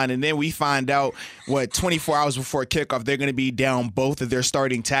offensive line, and then we find out 24 hours before kickoff they're going to be down both of their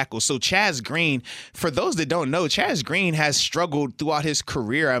starting tackles. So Chaz Green, for those that don't know, Chaz Green has struggled throughout his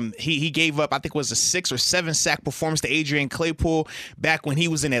career. He gave up, I think it was a 6 or 7 sack performance to Adrian Claypool back when he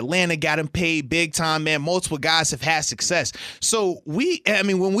was in Atlanta, got him paid big time, man. Multiple guys have had success. So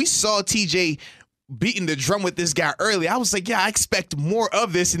when we saw TJ beating the drum with this guy early, I was like, yeah, I expect more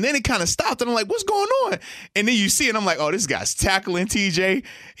of this. And then it kind of stopped, and I'm like, what's going on? And then you see it, I'm like, this guy's tackling TJ.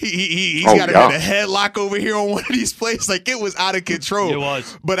 He's got him in a headlock over here on one of these plays. Like, it was out of control. It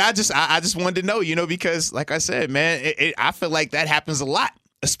was. But I just wanted to know, because like I said, man, I feel like that happens a lot,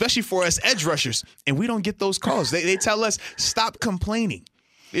 especially for us edge rushers, and we don't get those calls. They tell us, stop complaining.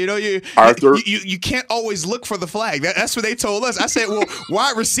 You know, Arthur. you can't always look for the flag. That's what they told us. I said, well,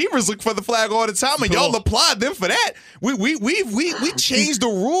 wide receivers look for the flag all the time, and y'all applaud them for that. We changed the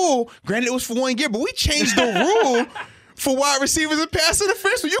rule. Granted, it was for 1 year, but we changed the rule for wide receivers and pass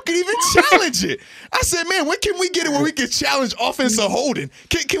interference, where you can even challenge it. I said, man, when can we get it where we can challenge offensive holding?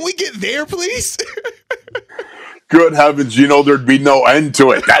 Can we get there, please? Good heavens, there'd be no end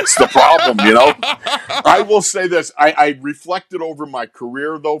to it. That's the problem, I will say this. I reflected over my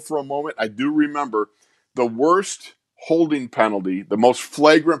career, though, for a moment. I do remember the worst holding penalty, the most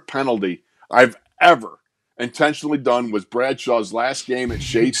flagrant penalty I've ever intentionally done was Bradshaw's last game at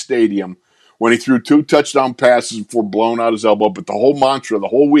Shea Stadium when he threw 2 touchdown passes before blowing out his elbow. But the whole mantra, the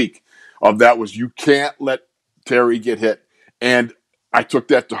whole week of that was you can't let Terry get hit. And I took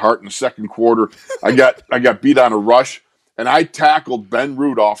that to heart in the second quarter. I got beat on a rush, and I tackled Ben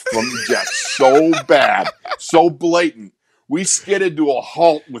Rudolph from the Jets so bad, so blatant. We skidded to a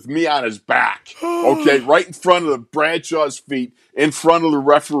halt with me on his back, okay, right in front of the Bradshaw's feet, in front of the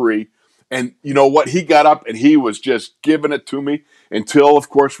referee. And you know what? He got up, and he was just giving it to me until, of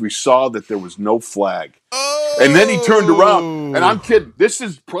course, we saw that there was no flag. And then he turned around, and I'm kidding. This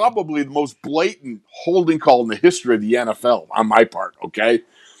is probably the most blatant holding call in the history of the NFL on my part, okay?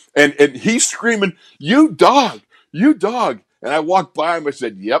 And he's screaming, "You dog, you dog." And I walked by him and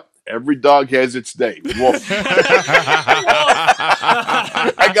said, "Yep, every dog has its day." Woof.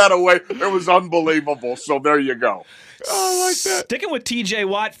 I got away. It was unbelievable. So there you go. Oh, like that. Sticking with TJ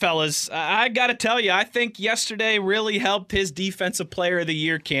Watt, fellas, I got to tell you, I think yesterday really helped his Defensive Player of the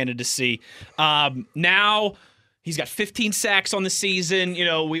Year candidacy. Now he's got 15 sacks on the season.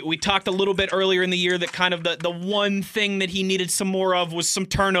 We talked a little bit earlier in the year that kind of the one thing that he needed some more of was some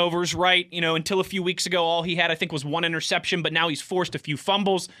turnovers, right? Until a few weeks ago, all he had, I think, was 1 interception, but now he's forced a few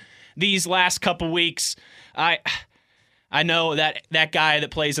fumbles these last couple weeks. I know that guy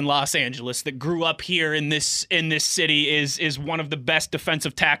that plays in Los Angeles that grew up here in this city is one of the best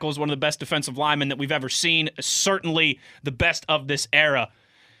defensive tackles, one of the best defensive linemen that we've ever seen, certainly the best of this era.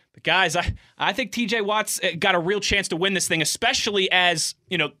 But guys, I think TJ Watt's got a real chance to win this thing, especially as,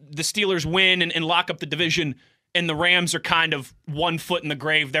 the Steelers win and lock up the division, and the Rams are kind of 1 foot in the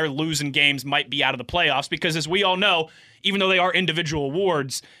grave. They're losing games, might be out of the playoffs, because as we all know, even though they are individual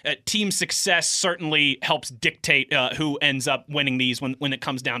awards, team success certainly helps dictate who ends up winning these when it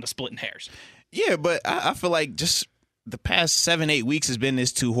comes down to splitting hairs. Yeah, but I feel like just the past 7-8 weeks has been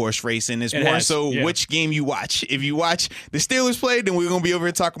this 2-horse race, and it's more so which game you watch. If you watch the Steelers play, then we're going to be over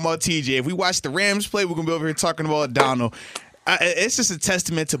here talking about TJ. If we watch the Rams play, we're going to be over here talking about Donald. It's just a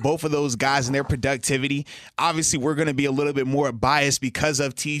testament to both of those guys and their productivity. Obviously, we're going to be a little bit more biased because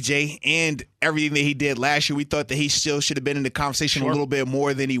of TJ and everything that he did last year. We thought that he still should have been in the conversation a little bit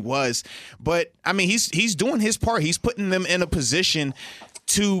more than he was. But, I mean, he's doing his part. He's putting them in a position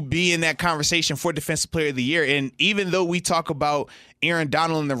to be in that conversation for Defensive Player of the Year. And even though we talk about Aaron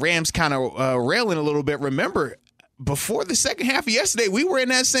Donald and the Rams kind of railing a little bit, remember, before the second half of yesterday, we were in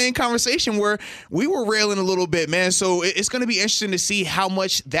that same conversation where we were railing a little bit, man. So it's going to be interesting to see how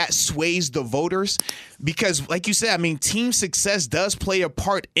much that sways the voters because, like you said, I mean, team success does play a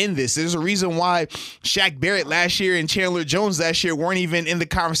part in this. There's a reason why Shaq Barrett last year and Chandler Jones last year weren't even in the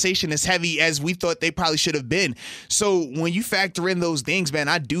conversation as heavy as we thought they probably should have been. So when you factor in those things, man,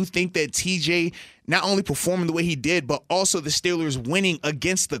 I do think that TJ not only performing the way he did, but also the Steelers winning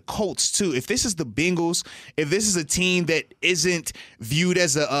against the Colts, too. If this is the Bengals, if this is a team that isn't viewed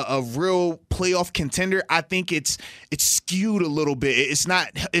as a real playoff contender, I think it's skewed a little bit.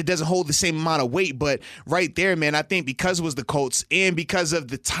 It doesn't hold the same amount of weight, but right there, man, I think because it was the Colts and because of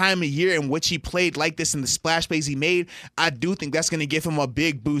the time of year in which he played like this and the splash plays he made, I do think that's going to give him a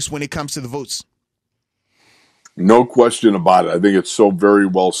big boost when it comes to the votes. No question about it. I think it's so very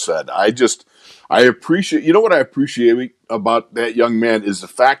well said. I appreciate, what I appreciate about that young man is the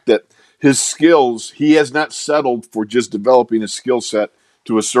fact that his skills, he has not settled for just developing his skill set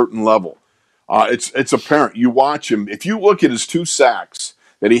to a certain level. It's apparent. You watch him. If you look at his 2 sacks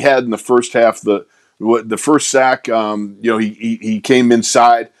that he had in the first half, the first sack, he came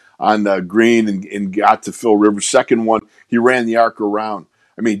inside on Green and got to Phil Rivers. Second one, he ran the arc around.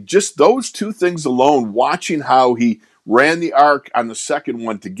 I mean, just those 2 things alone, watching how he ran the arc on the second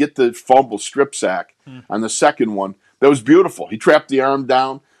one to get the fumble strip sack on the second one. That was beautiful. He trapped the arm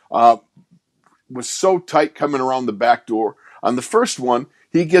down, was so tight coming around the back door. On the first one,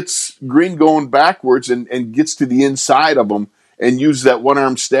 he gets Green going backwards and gets to the inside of him and uses that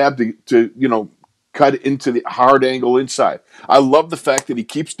one-arm stab to cut into the hard angle inside. I love the fact that he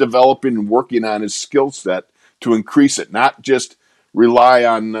keeps developing and working on his skill set to increase it, not just rely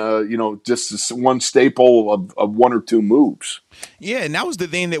on just this one staple of one or two moves. Yeah, and that was the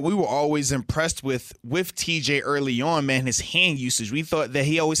thing that we were always impressed with TJ early on, man, his hand usage. We thought that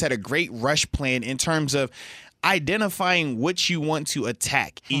he always had a great rush plan in terms of identifying what you want to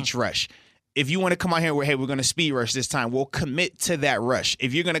attack each rush. If you want to come out here where, hey, we're going to speed rush this time, we'll commit to that rush.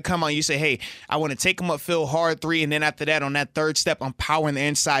 If you're going to come on, you say, hey, I want to take him upfield hard 3, and then after that, on that third step, I'm powering the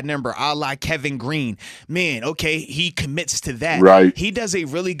inside number, a la Kevin Green. Man, okay, he commits to that. Right. He does a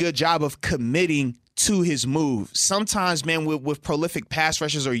really good job of committing to his move. Sometimes, man, with prolific pass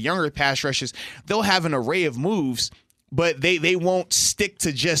rushers or younger pass rushers, they'll have an array of moves, but they won't stick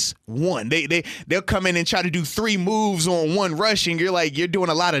to just one. They'll come in and try to do 3 moves on one rush, and you're like, you're doing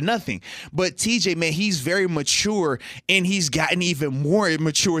a lot of nothing. But TJ, man, he's very mature, and he's gotten even more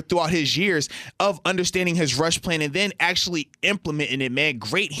mature throughout his years of understanding his rush plan and then actually implementing it, man.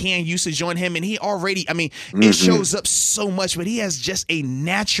 Great hand usage on him, and he already, it shows up so much, but he has just a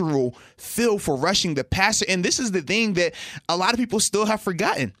natural feel for rushing the passer. And this is the thing that a lot of people still have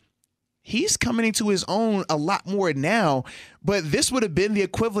forgotten. He's coming into his own a lot more now, but this would have been the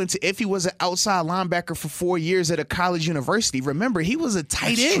equivalent to if he was an outside linebacker for 4 years at a college university. Remember, he was a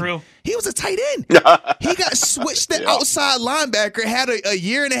tight end. True. He was a tight end. He got switched to outside linebacker, had a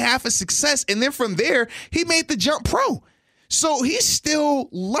year and a half of success, and then from there, he made the jump pro. So he's still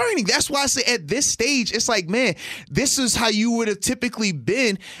learning. That's why I say at this stage, it's like, man, this is how you would have typically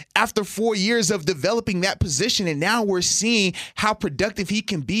been after 4 years of developing that position. And now we're seeing how productive he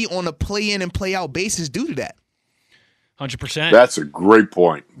can be on a play-in and play-out basis due to that. 100%. That's a great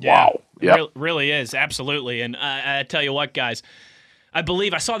point. Yeah, Wow. Yeah. Really is. Absolutely. And I tell you what, guys, I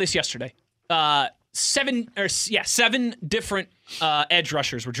believe I saw this yesterday. 7 different edge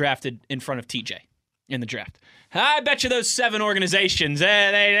rushers were drafted in front of TJ in the draft. I bet you those 7 organizations,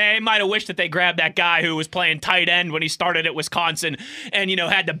 they might have wished that they grabbed that guy who was playing tight end when he started at Wisconsin and,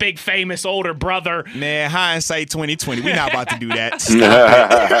 had the big famous older brother. Man, hindsight 2020. We're not about to do that.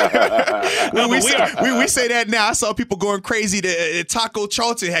 We say that now. I saw people going crazy that Taco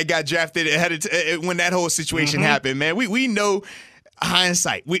Charlton had got drafted when that whole situation happened, man. We know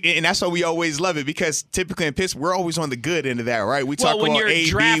hindsight, and that's why we always love it, because typically in Pittsburgh, we're always on the good end of that, right? We talk about AB, we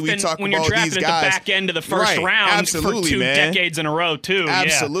talk about these guys. When you're drafting at the back end of the first round for 2 decades in a row, too.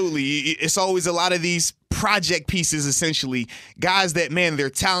 Absolutely. Yeah. It's always a lot of these project pieces, essentially. Guys that, man,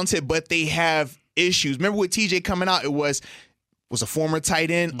 they're talented, but they have issues. Remember with TJ coming out, it was a former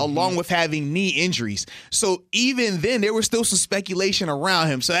tight end, along with having knee injuries. So even then, there was still some speculation around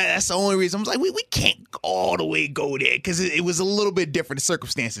him. So that's the only reason I was like, we can't all the way go there, because it was a little bit different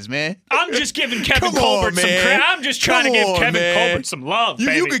circumstances, man. I'm just giving Kevin Colbert some credit. I'm just trying to give Kevin Colbert some love,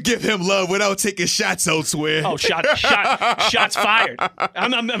 baby. You could give him love without taking shots elsewhere. Oh, shots fired.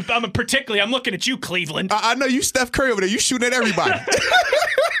 I'm particularly, I'm looking at you, Cleveland. I know you, Steph Curry over there. You shooting at everybody.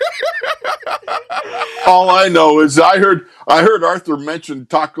 All I know is I heard Arthur mention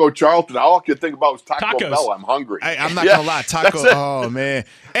Taco Charlton. All I could think about was Taco Bell. I'm hungry. I'm not gonna lie, Taco. Oh man,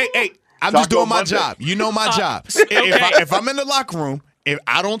 hey, I'm just doing my job. You know my job. If I'm in the locker room, if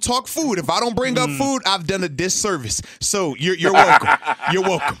I don't talk food, if I don't bring up food, I've done a disservice. So you're welcome. You're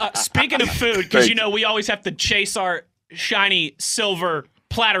welcome. Speaking of food, because we always have to chase our shiny silver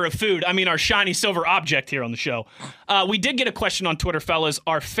platter of food. Our shiny silver object here on the show. We did get a question on Twitter, fellas.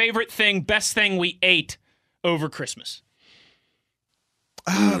 Our favorite thing, best thing we ate over Christmas.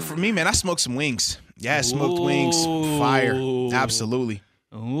 For me, man, I smoked some wings. Yeah, smoked wings. Fire. Absolutely.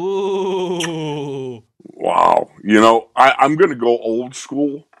 Ooh. Wow. I'm going to go old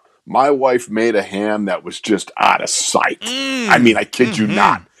school. My wife made a ham that was just out of sight. I kid you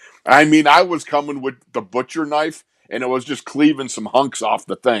not. I was coming with the butcher knife, and it was just cleaving some hunks off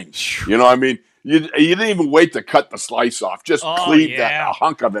the thing. You know what I mean? You didn't even wait to cut the slice off. Just cleave a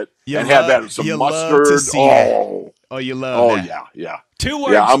hunk of it and have that some mustard. You love that. Yeah. 2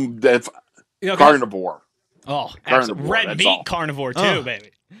 words. Yeah, I'm carnivore. Oh, carnivore. Red meat carnivore too,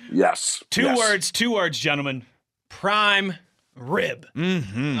 baby. Yes. 2 words, gentlemen. Prime rib.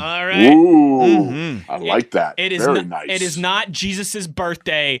 Mm-hmm. All right. Ooh, I like that. It is very nice. It is not Jesus'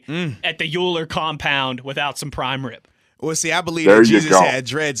 birthday at the Euler compound without some prime rib. Well, see, I believe that Jesus had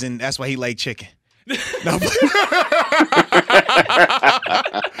dreads, and that's why he liked chicken. No, that's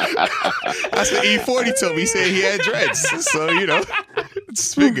what E40 told me. He said he had dreads. So,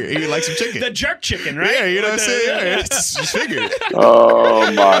 just figure. He likes some chicken. The jerk chicken, right? Yeah, you know what I'm saying? Yeah, just figure.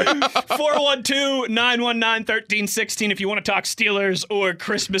 Oh, my. 412-919-1316 if you want to talk Steelers or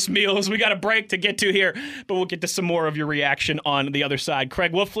Christmas meals. We got a break to get to here, but we'll get to some more of your reaction on the other side.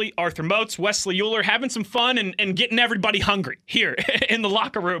 Craig Wolfley, Arthur Moats, Wesley Euler, having some fun and getting everybody hungry here in the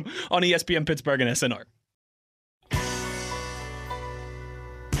locker room on ESPN Pittsburgh and SNR.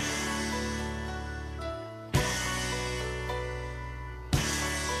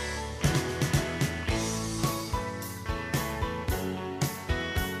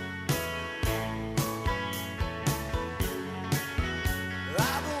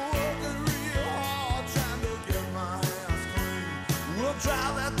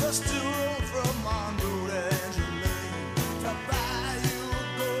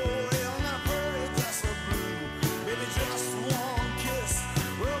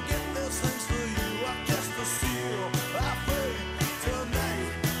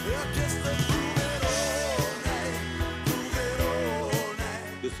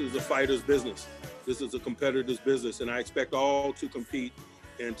 this is a fighter's business. This is a competitor's business, and I expect all to compete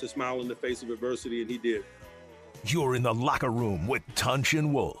and to smile in the face of adversity, and he did. You're in the locker room with Tunch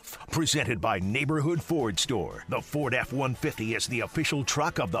and Wolf, presented by Neighborhood Ford Store. The Ford F-150 is the official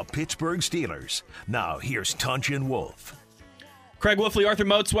truck of the Pittsburgh Steelers. Now, here's Tunch and Wolf. Craig Wolfley, Arthur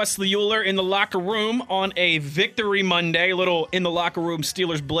Moats, Wesley Euler in the locker room on a Victory Monday. A little in the locker room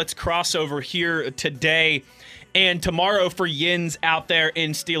Steelers Blitz crossover here today and tomorrow for Yins out there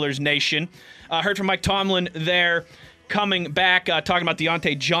in Steelers Nation. Heard from Mike Tomlin there. Coming back, talking about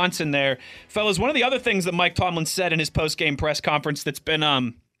Deontay Johnson there. Fellas, one of the other things that Mike Tomlin said in his post-game press conference that's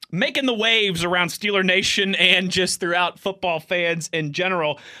been making the waves around Steeler Nation and just throughout football fans in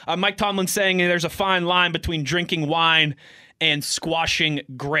general, Mike Tomlin saying there's a fine line between drinking wine and squashing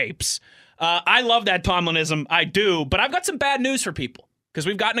grapes. I love that Tomlinism, I do, but I've got some bad news for people because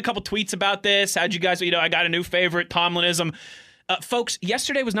we've gotten a couple tweets about this. How'd you guys, I got a new favorite, Tomlinism. Folks,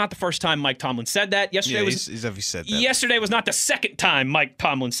 yesterday was not the first time Mike Tomlin said that. Yesterday was not the second time Mike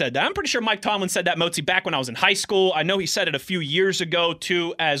Tomlin said that. I'm pretty sure Mike Tomlin said that, Mozi, back when I was in high school. I know he said it a few years ago,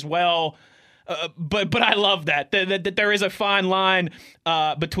 too, as well. But I love that there is a fine line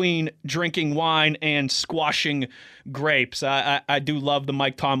between drinking wine and squashing grapes. I do love the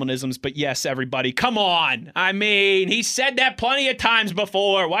Mike Tomlinisms, but yes, everybody, come on. I mean, he said that plenty of times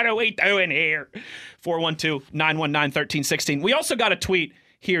before. What are we doing here? 412-919-1316. We also got a tweet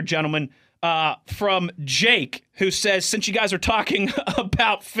here, gentlemen, from Jake, who says, since you guys are talking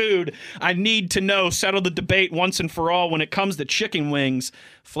about food, I need to know, settle the debate once and for all when it comes to chicken wings,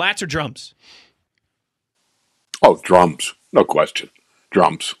 flats or drums? Oh, drums. No question.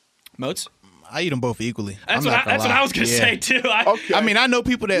 Drums. Moats? I eat them both equally. That's what I was going to say, too. Okay. I mean, I know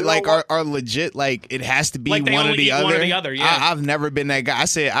people that are legit, like it has to be like one or the other. One or the other, yeah. I've never been that guy. I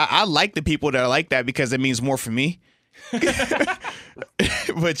say I like the people that are like that because it means more for me.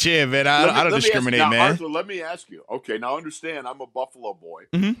 But yeah, man, I don't discriminate, man. Arthur, let me ask you. Okay, now understand, I'm a Buffalo boy.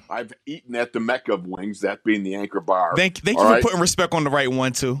 Mm-hmm. I've eaten at the Mecca of wings, that being the Anchor Bar. Thank you for putting respect on the right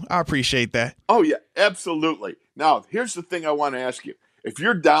one, too. I appreciate that. Oh, yeah, absolutely. Now, here's the thing I want to ask you. If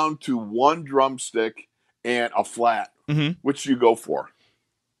you're down to one drumstick and a flat, which do you go for?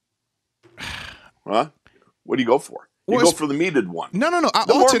 Huh? What do you go for? You go for the meated one. No. I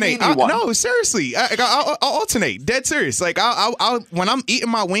alternate. No, seriously. I'll alternate. Dead serious. Like, I'll when I'm eating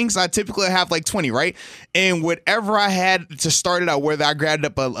my wings, I typically have like 20, right? And whatever I had to start it out, whether I grabbed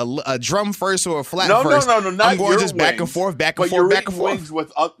up a drum first or a flat first, not I'm going just wings, back and forth. There's Wings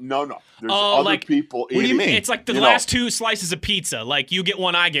with There's other like, people eating. What do you mean? It's like the last two slices of pizza. Like, you get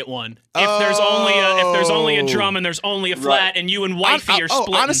one, I get one. If there's only a drum and there's only a flat, and you and wifey are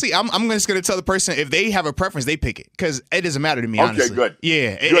splitting. Honestly, I'm just gonna tell the person if they have a preference, they pick it because it doesn't matter to me. Honestly. Okay, good.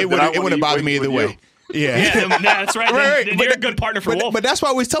 Yeah, it wouldn't bother me either way. Yeah, that's right. Then you're a good partner for Wolf. But that's why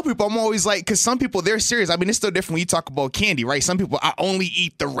I always tell people, I'm always like, because some people, they're serious. I mean, it's still different when you talk about candy, right? Some people, I only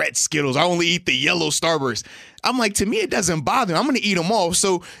eat the red Skittles. I only eat the yellow Starburst. I'm like, to me, it doesn't bother me. I'm going to eat them all.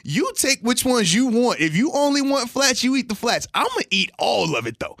 So you take which ones you want. If you only want flats, you eat the flats. I'm going to eat all of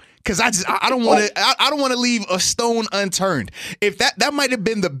it, though. Because I don't want to leave a stone unturned. If that might have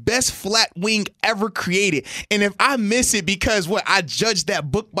been the best flat wing ever created, and if I miss it because I judged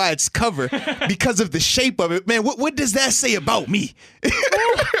that book by its cover because of the shape of it, man, what does that say about me?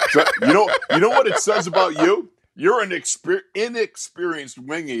 So, you know what it says about you? You're an inexperienced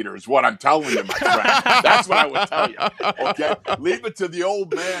wing eater is what I'm telling you, my friend. That's what I would tell you, okay? Leave it to the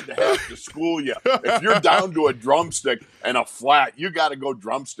old man to have to school you. If you're down to a drumstick and a flat, you got to go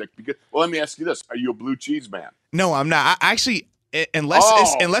drumstick. Well, let me ask you this. Are you a blue cheese man? No, I'm not. I actually... Unless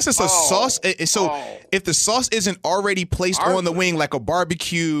it's a sauce, if the sauce isn't already placed on the wing like a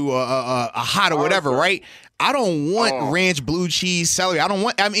barbecue, a hot or whatever, right? I don't want ranch, blue cheese, celery. I don't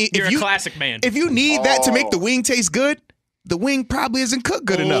want. I mean, you're a classic man. If you need that to make the wing taste good, the wing probably isn't cooked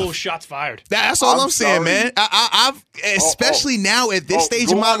good enough. Oh, shots fired. That's all I'm saying, man. I've especially now at this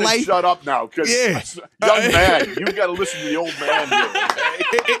stage of my life. Shut up now, because young man, you got to listen to the old man here.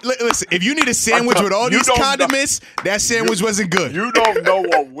 Listen, if you need a sandwich with all these condiments, that sandwich wasn't good. You don't know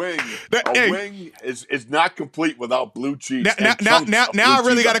a wing. Wing is not complete without blue cheese. Now I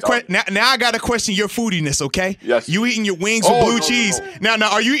really got to question. Now I got to question your foodiness. Okay. Yes. You eating your wings with blue cheese. No.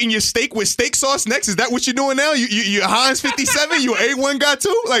 Now are you eating your steak with steak sauce next? Is that what you're doing now? You Heinz 57? You A1 got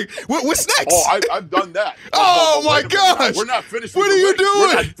too? Like what's next? Oh, I've done that. Oh my gosh. We're not finished. What are you doing?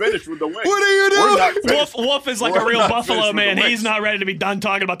 We're not finished with the wing. What are you doing? Wolf is like a real Buffalo man. He's not ready to be done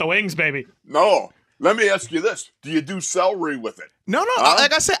talking about the wings, baby. No. Let me ask you this. Do you do celery with it? No,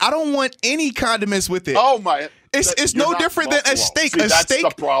 like I said, I don't want any condiments with it. Oh my! It's no different than a steak. See, that's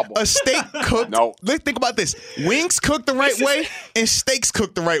the problem. A steak cooked. No. Let's think about this. Wings cooked the right way and steaks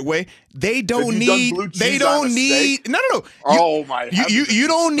cooked the right way. They don't need. They don't need. No. Oh my! You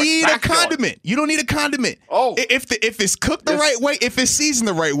don't need a condiment. You don't need a condiment. Oh. If it's cooked the right way, if it's seasoned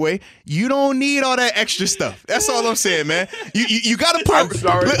the right way, you don't need all that extra stuff. That's all I'm saying, man. You got to put. I'm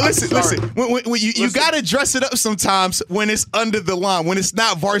sorry. Listen. When you got to dress it up sometimes when it's under the line, when it's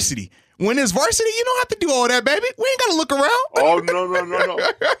not varsity. When it's varsity, you don't have to do all that, baby. We ain't got to look around. Oh,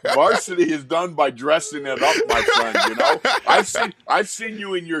 no. Varsity is done by dressing it up, my friend, you know. I've seen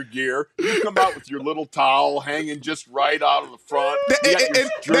you in your gear. You come out with your little towel hanging just right out of the front. You got your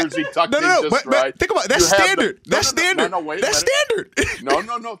jersey tucked in just right. Think about it. That's standard. That's standard. Wait, that's standard.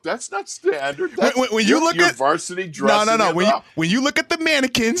 No. That's not standard. When you look at varsity dress. No. When you look at the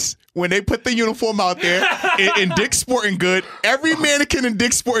mannequins, when they put the uniform out there in Dick's Sporting Good, every mannequin in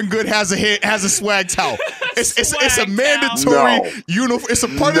Dick's Sporting Good has a swag towel. It's a mandatory uniform. It's a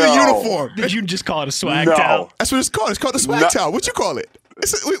part of the uniform. Did you just call it a swag towel? That's what it's called. It's called a swag towel. What you call it?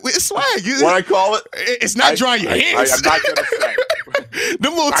 It's swag. What I call it? It's not drying your hands. I'm not gonna say.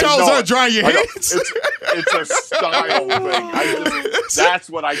 Them little towels aren't drying your hands. It's a style thing. That's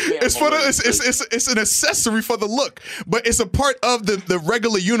what I can't. It's an accessory for the look, but it's a part of the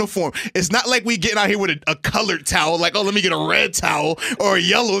regular uniform. It's not like we getting out here with a colored towel, like, oh, let me get a red towel or a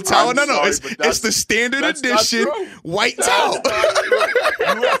yellow towel. No, it's the standard edition white towel.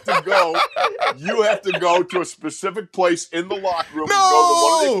 You have to go to a specific place in the locker room and go to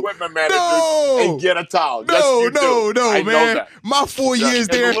one of the equipment managers and get a towel. No, man. My 4 years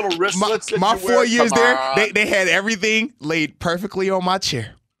there, my 4 years there, they had everything laid perfectly on my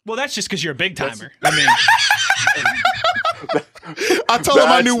chair. Well, that's just because you're a big timer. I mean, I told them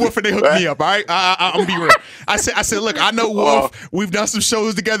I knew Wolf and they hooked me up. All right, I'm gonna be real. I said, look, I know Wolf. We've done some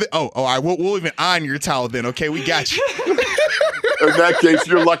shows together. Oh, all right, we'll even iron your towel then. Okay, we got you. In that case,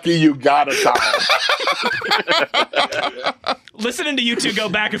 you're lucky you got a towel. Listening to you two go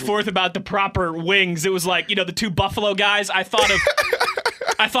back and forth about the proper wings, it was like, the two Buffalo guys. I thought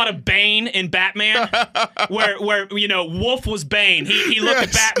of Bane in Batman, where Wolf was Bane. He looked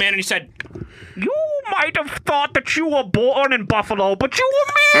at Batman and he said, "You might have thought that you were born in Buffalo, but you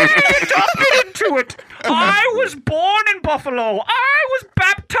were merely adopted into it. I was born in Buffalo. I was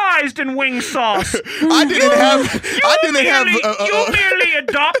baptized in wing sauce. You merely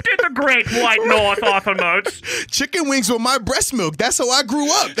adopted the Great White North, Arthur Moats. Chicken wings were my breast milk. That's how I grew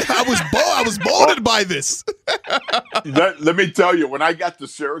up. I was molded by this." Let me tell you, when I got to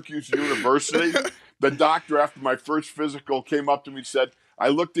Syracuse University, the doctor after my first physical came up to me and said, "I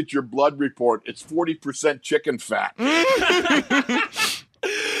looked at your blood report. It's 40% chicken fat."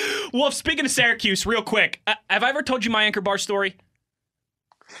 Wolf, speaking of Syracuse, real quick, have I ever told you my Anchor Bar story?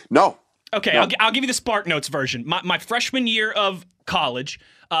 No. Okay, no. I'll give you the Spark Notes version. My freshman year of college,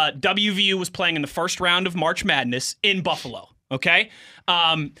 WVU was playing in the first round of March Madness in Buffalo, okay?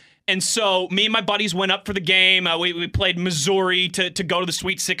 And so me and my buddies went up for the game. We played Missouri to go to the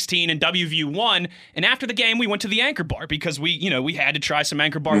Sweet 16, and WVU won. And after the game, we went to the Anchor Bar because we had to try some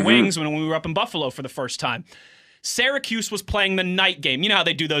Anchor Bar wings when we were up in Buffalo for the first time. Syracuse was playing the night game. You know how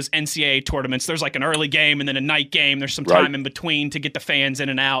they do those NCAA tournaments. There's like an early game and then a night game. There's some time in between to get the fans in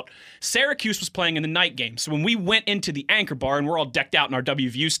and out. Syracuse was playing in the night game. So when we went into the Anchor Bar, and we're all decked out in our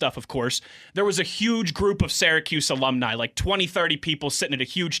WVU stuff, of course, there was a huge group of Syracuse alumni, like 20, 30 people sitting at a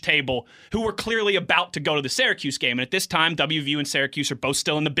huge table who were clearly about to go to the Syracuse game. And at this time, WVU and Syracuse are both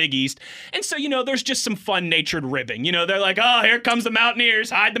still in the Big East. And so, there's just some fun-natured ribbing. They're like, oh, here comes the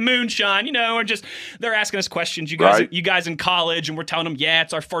Mountaineers, hide the moonshine, or just they're asking us questions. You guys in college, and we're telling them, yeah,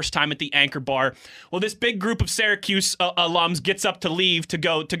 it's our first time at the Anchor Bar. Well, this big group of Syracuse alums gets up to leave to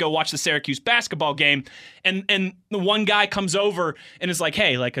go watch the Syracuse basketball game, and the one guy comes over and is like,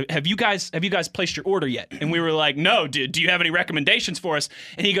 hey, like, have you guys placed your order yet? And we were like, no, dude, do you have any recommendations for us?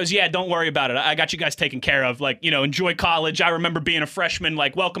 And he goes, yeah, don't worry about it. I got you guys taken care of. Like, enjoy college. I remember being a freshman,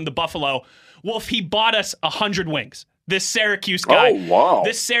 like, welcome to Buffalo. Wolf, he bought us 100 wings. This Syracuse guy. Oh, wow.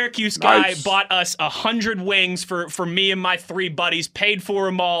 This Syracuse guy bought us 100 wings for me and my three buddies, paid for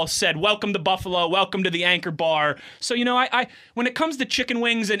them all, said, welcome to Buffalo, welcome to the Anchor Bar. So, I when it comes to chicken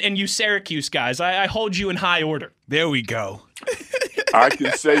wings and you Syracuse guys, I hold you in high order. There we go. I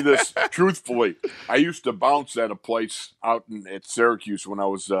can say this truthfully. I used to bounce at a place out at Syracuse when I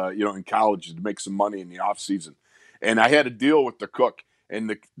was, in college to make some money in the off season. And I had a deal with the cook.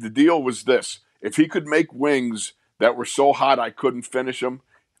 And the deal was this. If he could make wings that were so hot I couldn't finish them,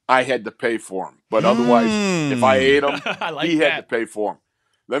 I had to pay for them. But otherwise, if I ate them, he had to pay for them.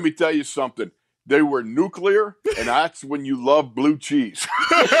 Let me tell you something. They were nuclear, and that's when you love blue cheese.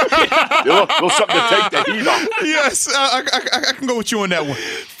 A little something to take the heat off. Yes, I can go with you on that one.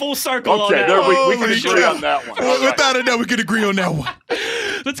 Full circle on Okay, that. there we Holy can agree cow. on that one. All right. Without a doubt, we can agree on that one.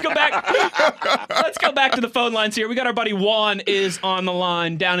 Let's go back. Let's go back to the phone lines here. We got our buddy Juan is on the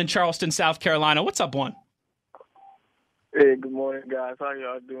line down in Charleston, South Carolina. What's up, Juan? Hey, good morning, guys. How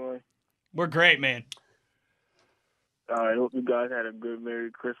y'all doing? We're great, man. I hope you guys had a good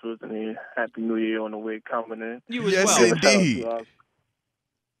Merry Christmas and a Happy New Year on the way coming in. You as Yes, well. indeed.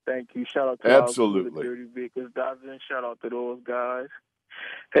 Thank you. Shout out to Absolutely. the Dirty Vickers Dodson. Shout out to those guys.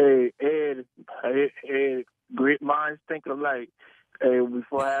 Hey, Ed, great minds think alike. Hey,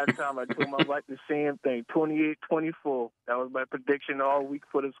 before halftime, I told my wife the same thing. 28-24. That was my prediction all week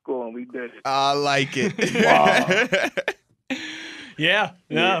for the score, and we did it. I like it. Wow. Yeah,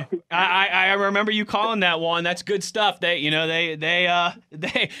 no, I remember you calling that one. That's good stuff. We had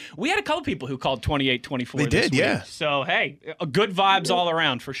a couple people who called 28-24. They did, this week. yeah. So hey, good vibes all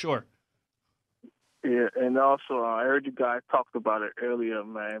around for sure. Yeah, and also I heard you guys talked about it earlier,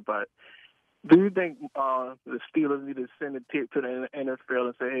 man. But do you think the Steelers need to send a tape to the NFL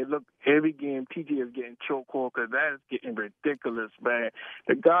and say, "Hey, look, every game TJ is getting chokehold because that is getting ridiculous, man.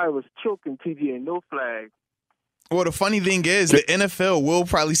 The guy was choking TJ and no flag." Well, the funny thing is, the NFL will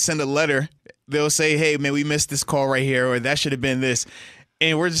probably send a letter. They'll say, hey, man, we missed this call right here, or that should have been this.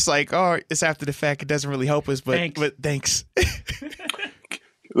 And we're just like, oh, it's after the fact. It doesn't really help us, but thanks.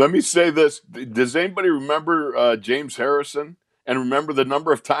 Let me say this. Does anybody remember James Harrison? And remember the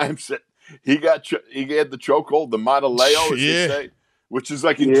number of times that he had the chokehold, the Mataleo, as they say, which is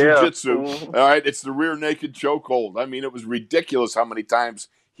like in jiu-jitsu. Mm-hmm. All right, it's the rear naked chokehold. I mean, it was ridiculous how many times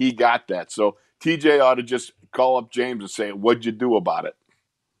he got that. So TJ ought to just call up James and say, what'd you do about it?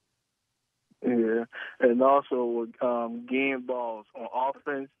 Yeah, and also with game balls on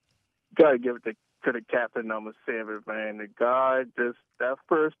offense, got to give it to the captain, number 7, man. The guy that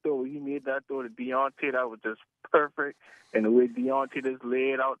first throw, he made that throw to Deontay, that was just perfect. And the way Deontay just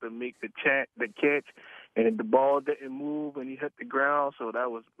laid out to make the catch, and the ball didn't move, and he hit the ground, so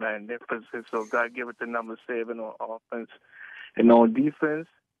that was magnificent. So got to give it to number 7 on offense. And on defense,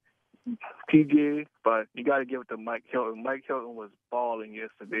 TJ, but you got to give it to Mike Hilton. Mike Hilton was balling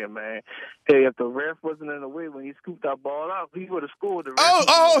yesterday, man. Hey, if the ref wasn't in the way when he scooped that ball out, he would have scored.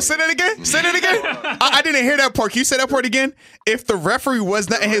 Say that again? Say that again? I didn't hear that part. Can you say that part again? If the referee was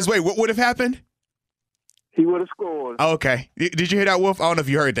not in his way, what would have happened? He would have scored. Oh, okay. Did you hear that, Wolf? I don't know if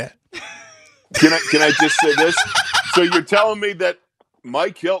you heard that. Can I just say this? So you're telling me that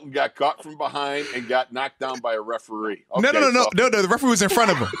Mike Hilton got caught from behind and got knocked down by a referee? Okay, No. The referee was in front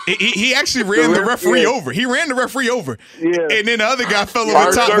of him. He actually ran the referee over. He ran the referee over. Yeah. And then the other guy fell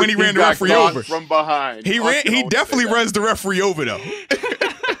over top when he ran the referee over. From behind. He definitely runs the referee over, though.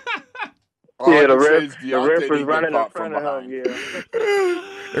 Yeah, the ref was running in front of him,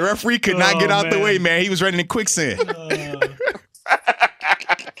 The referee could not get out the way, man. He was running in quicksand.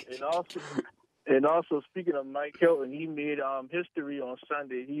 And also, speaking of Mike Hilton, he made history on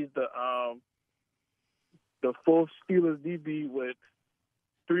Sunday. He's the fourth Steelers DB with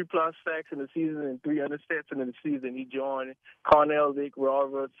 3+ sacks in the season and 3 interceptions in the season. He joined Cornell Lake,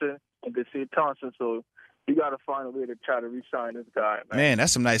 Robertson, and Deshae Thompson. So you got to find a way to try to re-sign this guy, man. Man,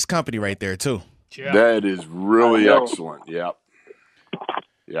 that's some nice company right there, too. Yeah. That is really excellent. Yep.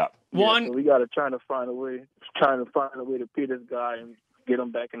 One, so we got to trying to find a way to pay this guy and get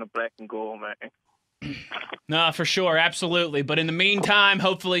him back in the black and gold, man. No, for sure, absolutely. But in the meantime,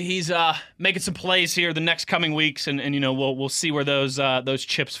 hopefully he's making some plays here the next coming weeks, and we'll see where those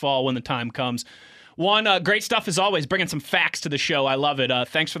chips fall when the time comes. One, great stuff as always, bringing some facts to the show. I love it.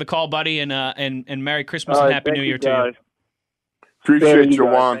 Thanks for the call, buddy, and Merry Christmas and Happy New Year to you. Appreciate you,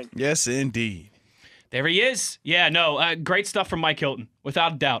 Juan. Yes, indeed. There he is. Yeah, no, great stuff from Mike Hilton,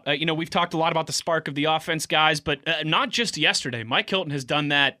 without a doubt. We've talked a lot about the spark of the offense, guys, but not just yesterday. Mike Hilton has done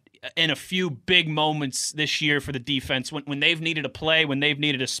that in a few big moments this year for the defense. When they've needed a play, when they've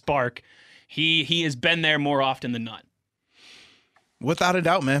needed a spark, he has been there more often than not. Without a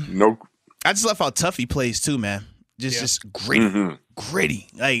doubt, man. No. I just love how tough he plays, too, man. Just gritty.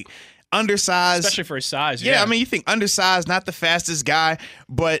 Like, undersized. Especially for his size, yeah. I mean, you think undersized, not the fastest guy,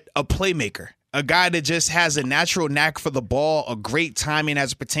 but a playmaker. A guy that just has a natural knack for the ball, a great timing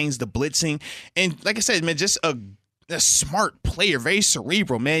as it pertains to blitzing. And like I said, man, just a smart player, very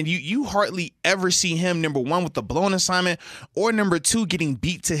cerebral, man. You hardly ever see him, number one, with the blown assignment, or number two, getting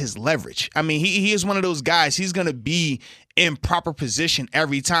beat to his leverage. I mean, he is one of those guys. He's going to be in proper position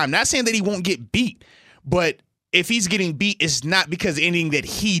every time. Not saying that he won't get beat, but if he's getting beat, it's not because of anything that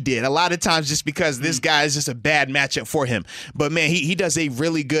he did. A lot of times just because this guy is just a bad matchup for him. But, man, he does a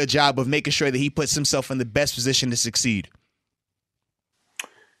really good job of making sure that he puts himself in the best position to succeed.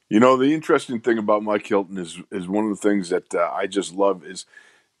 You know, the interesting thing about Mike Hilton is one of the things that I just love is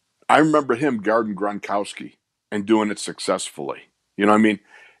I remember him guarding Gronkowski and doing it successfully. You know what I mean?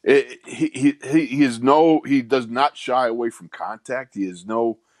 He does not shy away from contact. He is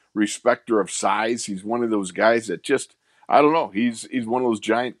no respecter of size. He's one of those guys that just, I don't know. He's one of those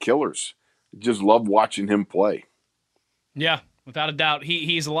giant killers. Just love watching him play. Yeah, without a doubt.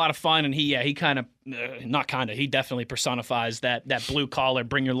 He's a lot of fun, and he definitely personifies that blue collar,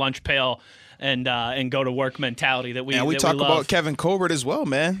 bring your lunch pail and go to work mentality that we And we talk about Kevin Colbert as well,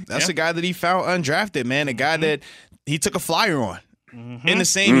 man. That's a guy that he found undrafted, man. A guy that he took a flyer on. In the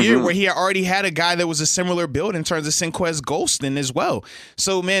same year where he already had a guy that was a similar build in terms of Senquez Golston as well.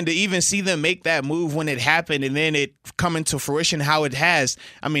 So, man, to even see them make that move when it happened and then it coming to fruition how it has,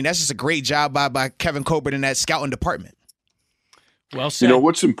 I mean, that's just a great job by Kevin Colbert in that scouting department. Well said. You know,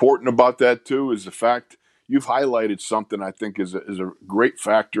 what's important about that, too, is the fact you've highlighted something I think is a great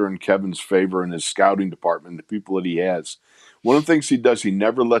factor in Kevin's favor in his scouting department, the people that he has. One of the things he does, he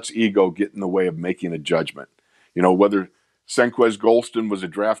never lets ego get in the way of making a judgment. You know, whether Senquez Golston was a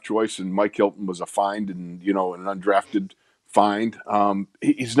draft choice and Mike Hilton was a find and, you know, an undrafted find.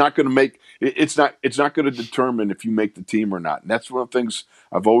 He's not going to make it's not going to determine if you make the team or not. And that's one of the things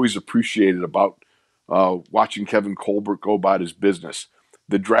I've always appreciated about watching Kevin Colbert go about his business.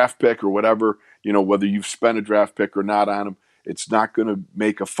 The draft pick or whatever, you know, whether you've spent a draft pick or not on him, it's not going to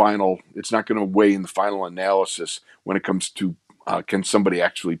make it's not going to weigh in the final analysis when it comes to can somebody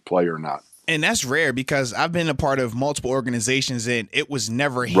actually play or not. And that's rare because I've been a part of multiple organizations and it was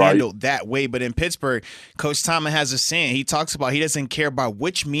never handled that way. But in Pittsburgh, Coach Tomlin has a saying. He talks about he doesn't care about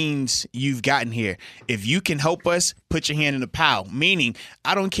which means you've gotten here. If you can help us, put your hand in the pile. Meaning,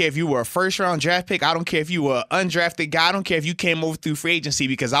 I don't care if you were a first-round draft pick. I don't care if you were an undrafted guy. I don't care if you came over through free agency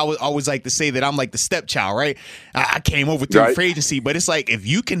because I would always like to say that I'm like the stepchild, right? I came over through free agency. But it's like if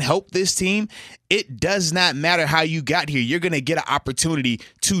you can help this team, it does not matter how you got here. You're going to get an opportunity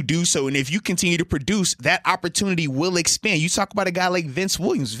to do so. And if you continue to produce, that opportunity will expand. You talk about a guy like Vince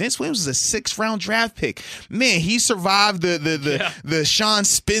Williams. Vince Williams is a 6th-round draft pick. Man, he survived the Sean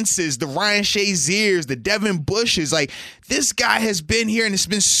Spences, the Ryan Shaziers, the Devin Bushes. Like, this guy has been here and it's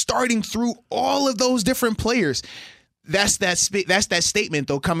been starting through all of those different players. That's that statement,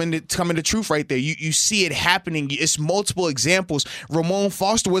 though, coming to truth right there. You see it happening. It's multiple examples. Ramon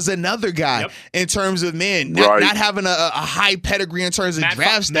Foster was another guy in terms of, man, not having a high pedigree in terms of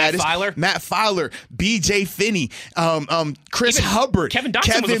draft status. Matt Filer, B.J. Finney, Chris Hubbard. Kevin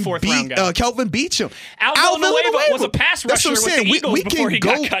Dotson was a 4th-round guy. Kelvin Beachum. Al Villanueva was a pass rusher with the Eagles before he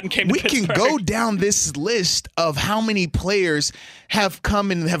got cut and came to Pittsburgh. We can go down this list of how many players have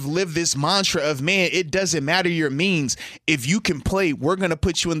come and have lived this mantra of, man, it doesn't matter your means. If you can play, we're going to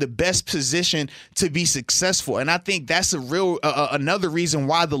put you in the best position to be successful. And I think that's a real another reason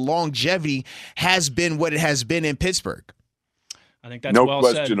why the longevity has been what it has been in Pittsburgh. I think that's well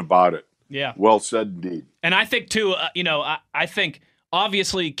said. No question about it. Yeah. Well said indeed. And I think, too, I think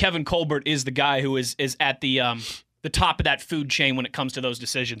obviously Kevin Colbert is the guy who is at the top of that food chain when it comes to those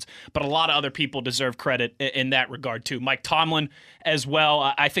decisions. But a lot of other people deserve credit in that regard, too. Mike Tomlin as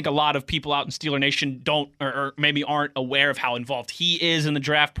well. I think a lot of people out in Steeler Nation don't or maybe aren't aware of how involved he is in the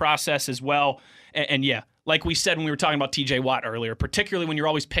draft process as well. And yeah, like we said when we were talking about TJ Watt earlier, particularly when you're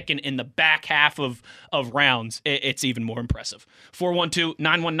always picking in the back half of rounds, it's even more impressive.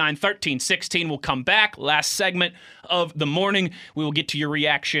 412-919-1316. We'll come back. Last segment of the morning. We will get to your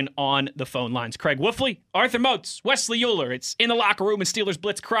reaction on the phone lines. Craig Wolfley, Arthur Moats, Wesley Euler. It's In the Locker Room and Steelers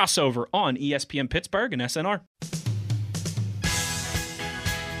Blitz crossover on ESPN Pittsburgh and SNR.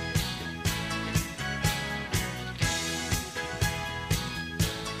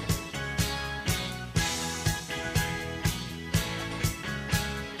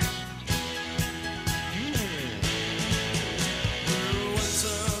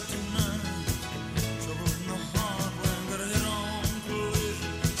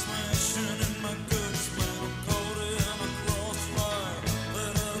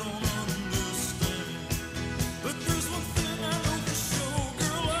 But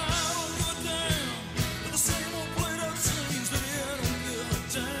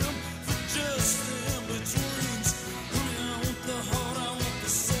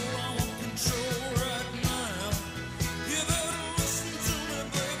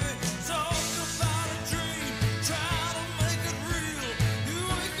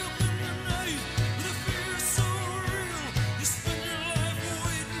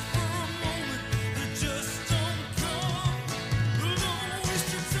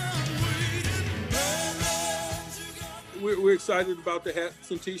excited about the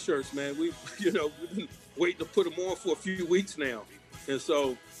hats and T-shirts, man. We've been waiting to put them on for a few weeks now, and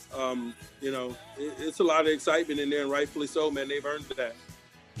so it's a lot of excitement in there, and rightfully so, man. They've earned that.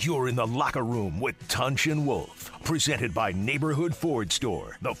 You're in the locker room with Tunch and Wolf, presented by Neighborhood Ford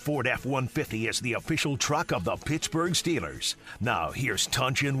Store. The Ford F-150 is the official truck of the Pittsburgh Steelers. Now, here's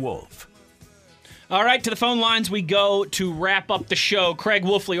Tunch and Wolf. All right, to the phone lines we go to wrap up the show. Craig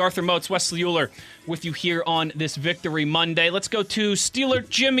Wolfley, Arthur Moats, Wesley Euler with you here on this Victory Monday. Let's go to Steeler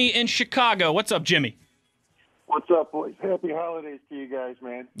Jimmy in Chicago. What's up, Jimmy? What's up, boys? Happy holidays to you guys,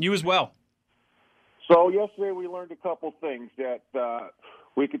 man. You as well. So yesterday we learned a couple things, that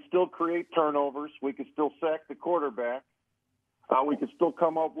we could still create turnovers. We could still sack the quarterback. We could still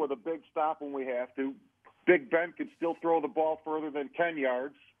come up with a big stop when we have to. Big Ben could still throw the ball further than 10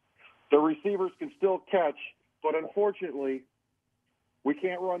 yards. The receivers can still catch, but unfortunately, we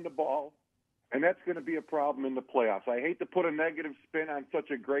can't run the ball, and that's going to be a problem in the playoffs. I hate to put a negative spin on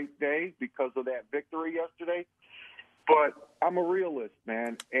such a great day because of that victory yesterday, but I'm a realist,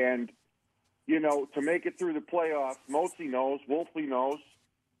 man. And, to make it through the playoffs, Mosey knows, Wolfley knows,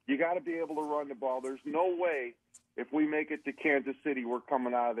 you got to be able to run the ball. There's no way if we make it to Kansas City, we're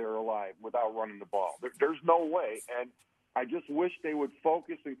coming out of there alive without running the ball. There's no way. And I just wish they would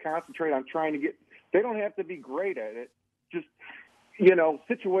focus and concentrate on trying to get – they don't have to be great at it. Just,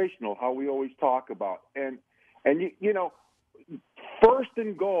 situational, how we always talk about. And first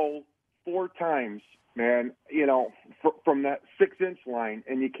and goal 4 times, man, from that 6-inch line,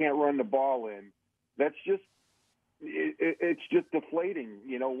 and you can't run the ball in. That's just – it's just deflating,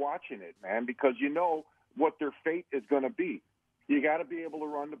 watching it, man, because you know what their fate is going to be. You got to be able to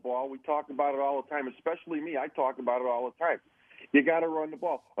run the ball. We talk about it all the time, especially me. I talk about it all the time. You got to run the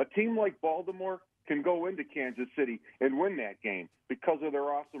ball. A team like Baltimore can go into Kansas City and win that game because of their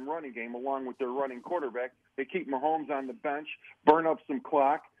awesome running game along with their running quarterback. They keep Mahomes on the bench, burn up some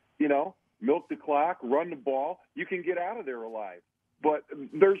clock, milk the clock, run the ball. You can get out of there alive. But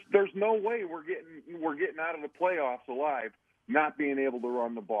there's no way we're getting out of the playoffs alive not being able to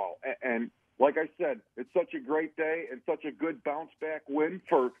run the ball. And like I said, it's such a great day and such a good bounce-back win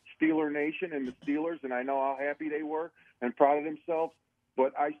for Steeler Nation and the Steelers, and I know how happy they were and proud of themselves.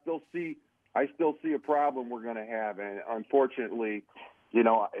 But I still see a problem we're going to have, and unfortunately,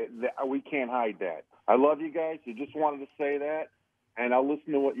 we can't hide that. I love you guys. I just wanted to say that, and I'll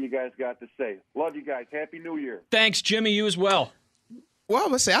listen to what you guys got to say. Love you guys. Happy New Year. Thanks, Jimmy. You as well. Well,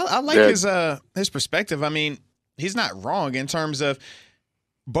 let's say I like his perspective. I mean, he's not wrong in terms of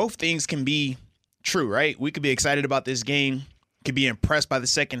both things can be true, right? We could be excited about this game, could be impressed by the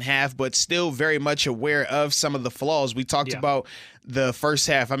second half, but still very much aware of some of the flaws. We talked about the first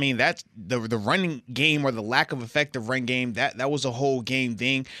half. I mean, that's the running game or the lack of effective run game. That was a whole game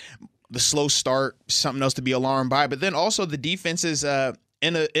thing. The slow start, something else to be alarmed by. But then also the defense's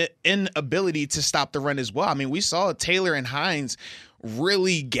inability to stop the run as well. I mean, we saw Taylor and Hines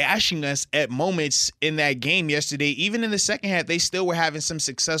really gashing us at moments in that game yesterday. Even in the second half, they still were having some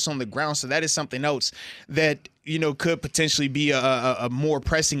success on the ground. So that is something else that, could potentially be a more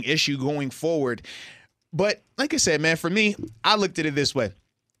pressing issue going forward. But like I said, man, for me, I looked at it this way.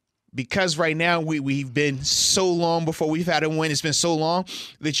 Because right now we've been so long before we've had a win. It's been so long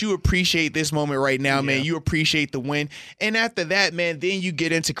that you appreciate this moment right now, man. You appreciate the win. And after that, man, then you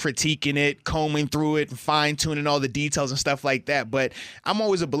get into critiquing it, combing through it, and fine-tuning all the details and stuff like that. But I'm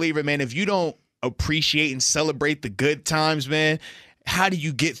always a believer, man, if you don't appreciate and celebrate the good times, man, how do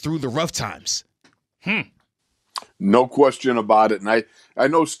you get through the rough times? No question about it. And I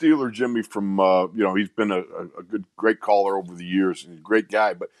know Steeler Jimmy from, he's been a great caller over the years and a great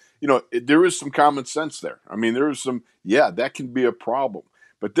guy. But, there is some common sense there. I mean, there is some, that can be a problem.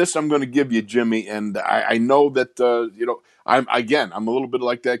 But this I'm going to give you, Jimmy. And I know that, I'm a little bit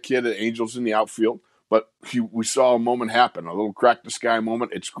like that kid at Angels in the outfield. But we saw a moment happen, a little crack the sky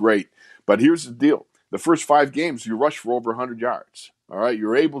moment. It's great. But here's the deal. The first 5 games, you rushed for over 100 yards. All right,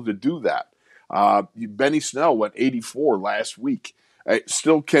 you're able to do that. Benny Snell went 84 last week. It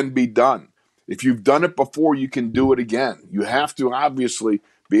still can be done. If you've done it before, you can do it again. You have to obviously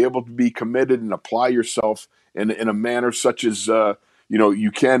be able to be committed and apply yourself in a manner such as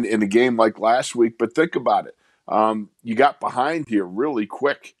you can in a game like last week. But think about it. You got behind here really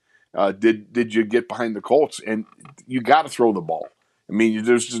quick. Did you get behind the Colts? And you got to throw the ball. I mean,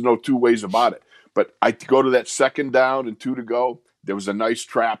 there's just no 2 ways about it. But I go to that 2nd down and 2 to go. There was a nice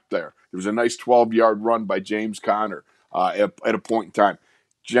trap there. There was a nice 12-yard run by James Conner at a point in time.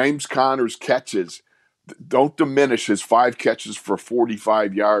 James Conner's catches don't diminish his 5 catches for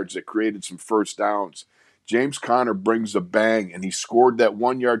 45 yards that created some first downs. James Conner brings a bang, and he scored that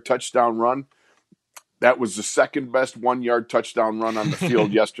 1-yard touchdown run. That was the second best 1-yard touchdown run on the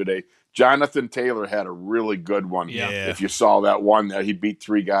field yesterday. Jonathan Taylor had a really good one. Yeah. If you saw that one, that he beat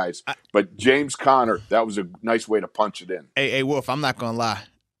 3 guys. But James Conner, that was a nice way to punch it in. Hey, Wolf, I'm not going to lie.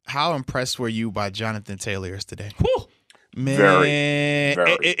 How impressed were you by Jonathan Taylor yesterday? Whew. Man,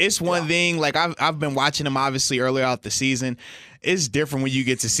 Very. It's one thing. Like, I've been watching him, obviously, earlier out the season. It's different when you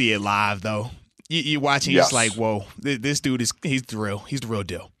get to see it live, though. You watching, it's like, whoa, this dude he's the real. He's the real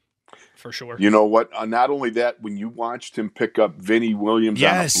deal. For sure. You know what? Not only that, when you watched him pick up Vinny Williams on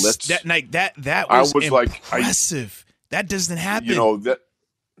a blitz, that was impressive. That doesn't happen. You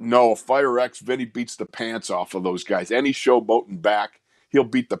know, Fire X, Vinny beats the pants off of those guys. Any showboating back, he'll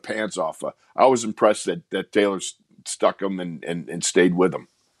beat the pants off of. I was impressed that Taylor stuck him and stayed with him.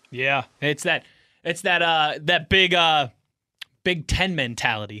 Yeah, it's that Big Ten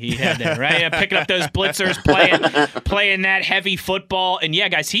mentality he had there, right? Picking up those blitzers, playing that heavy football, and yeah,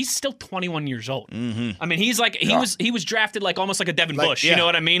 guys, he's still 21 years old. Mm-hmm. I mean, he's like he was drafted like almost like a Devin Bush. You know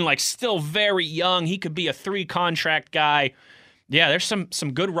what I mean? Like still very young. He could be a 3 contract guy. Yeah, there's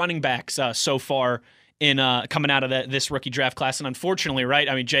some good running backs so far in coming out of this rookie draft class, and unfortunately, right?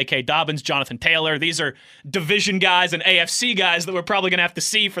 I mean, J.K. Dobbins, Jonathan Taylor, these are division guys and AFC guys that we're probably going to have to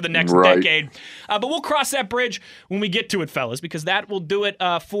see for the next decade. But we'll cross that bridge when we get to it, fellas, because that will do it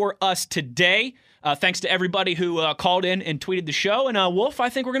for us today. Thanks to everybody who called in and tweeted the show. And Wolf, I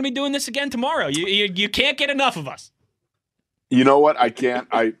think we're going to be doing this again tomorrow. You can't get enough of us. You know what? I can't.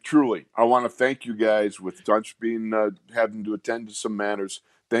 I want to thank you guys with Tunch being having to attend to some matters.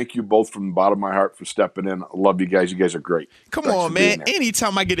 Thank you both from the bottom of my heart for stepping in. I love you guys. You guys are great. Come on, man.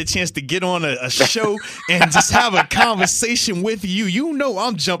 Anytime I get a chance to get on a show and just have a conversation with you, you know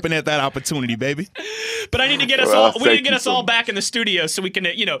I'm jumping at that opportunity, baby. But I need to get us all. We need to get us all back in the studio so we can,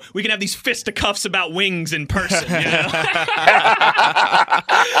 we can have these fisticuffs about wings in person. You know?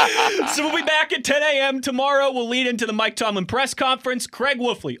 So we'll be back at 10 a.m. tomorrow. We'll lead into the Mike Tomlin press conference. Craig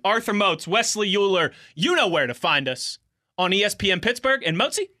Wolfley, Arthur Moats, Wesley Euler. You know where to find us. On ESPN Pittsburgh. And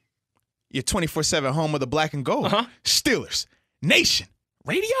Moatsy? Your 24/7 home of the black and gold. Steelers Nation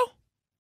Radio.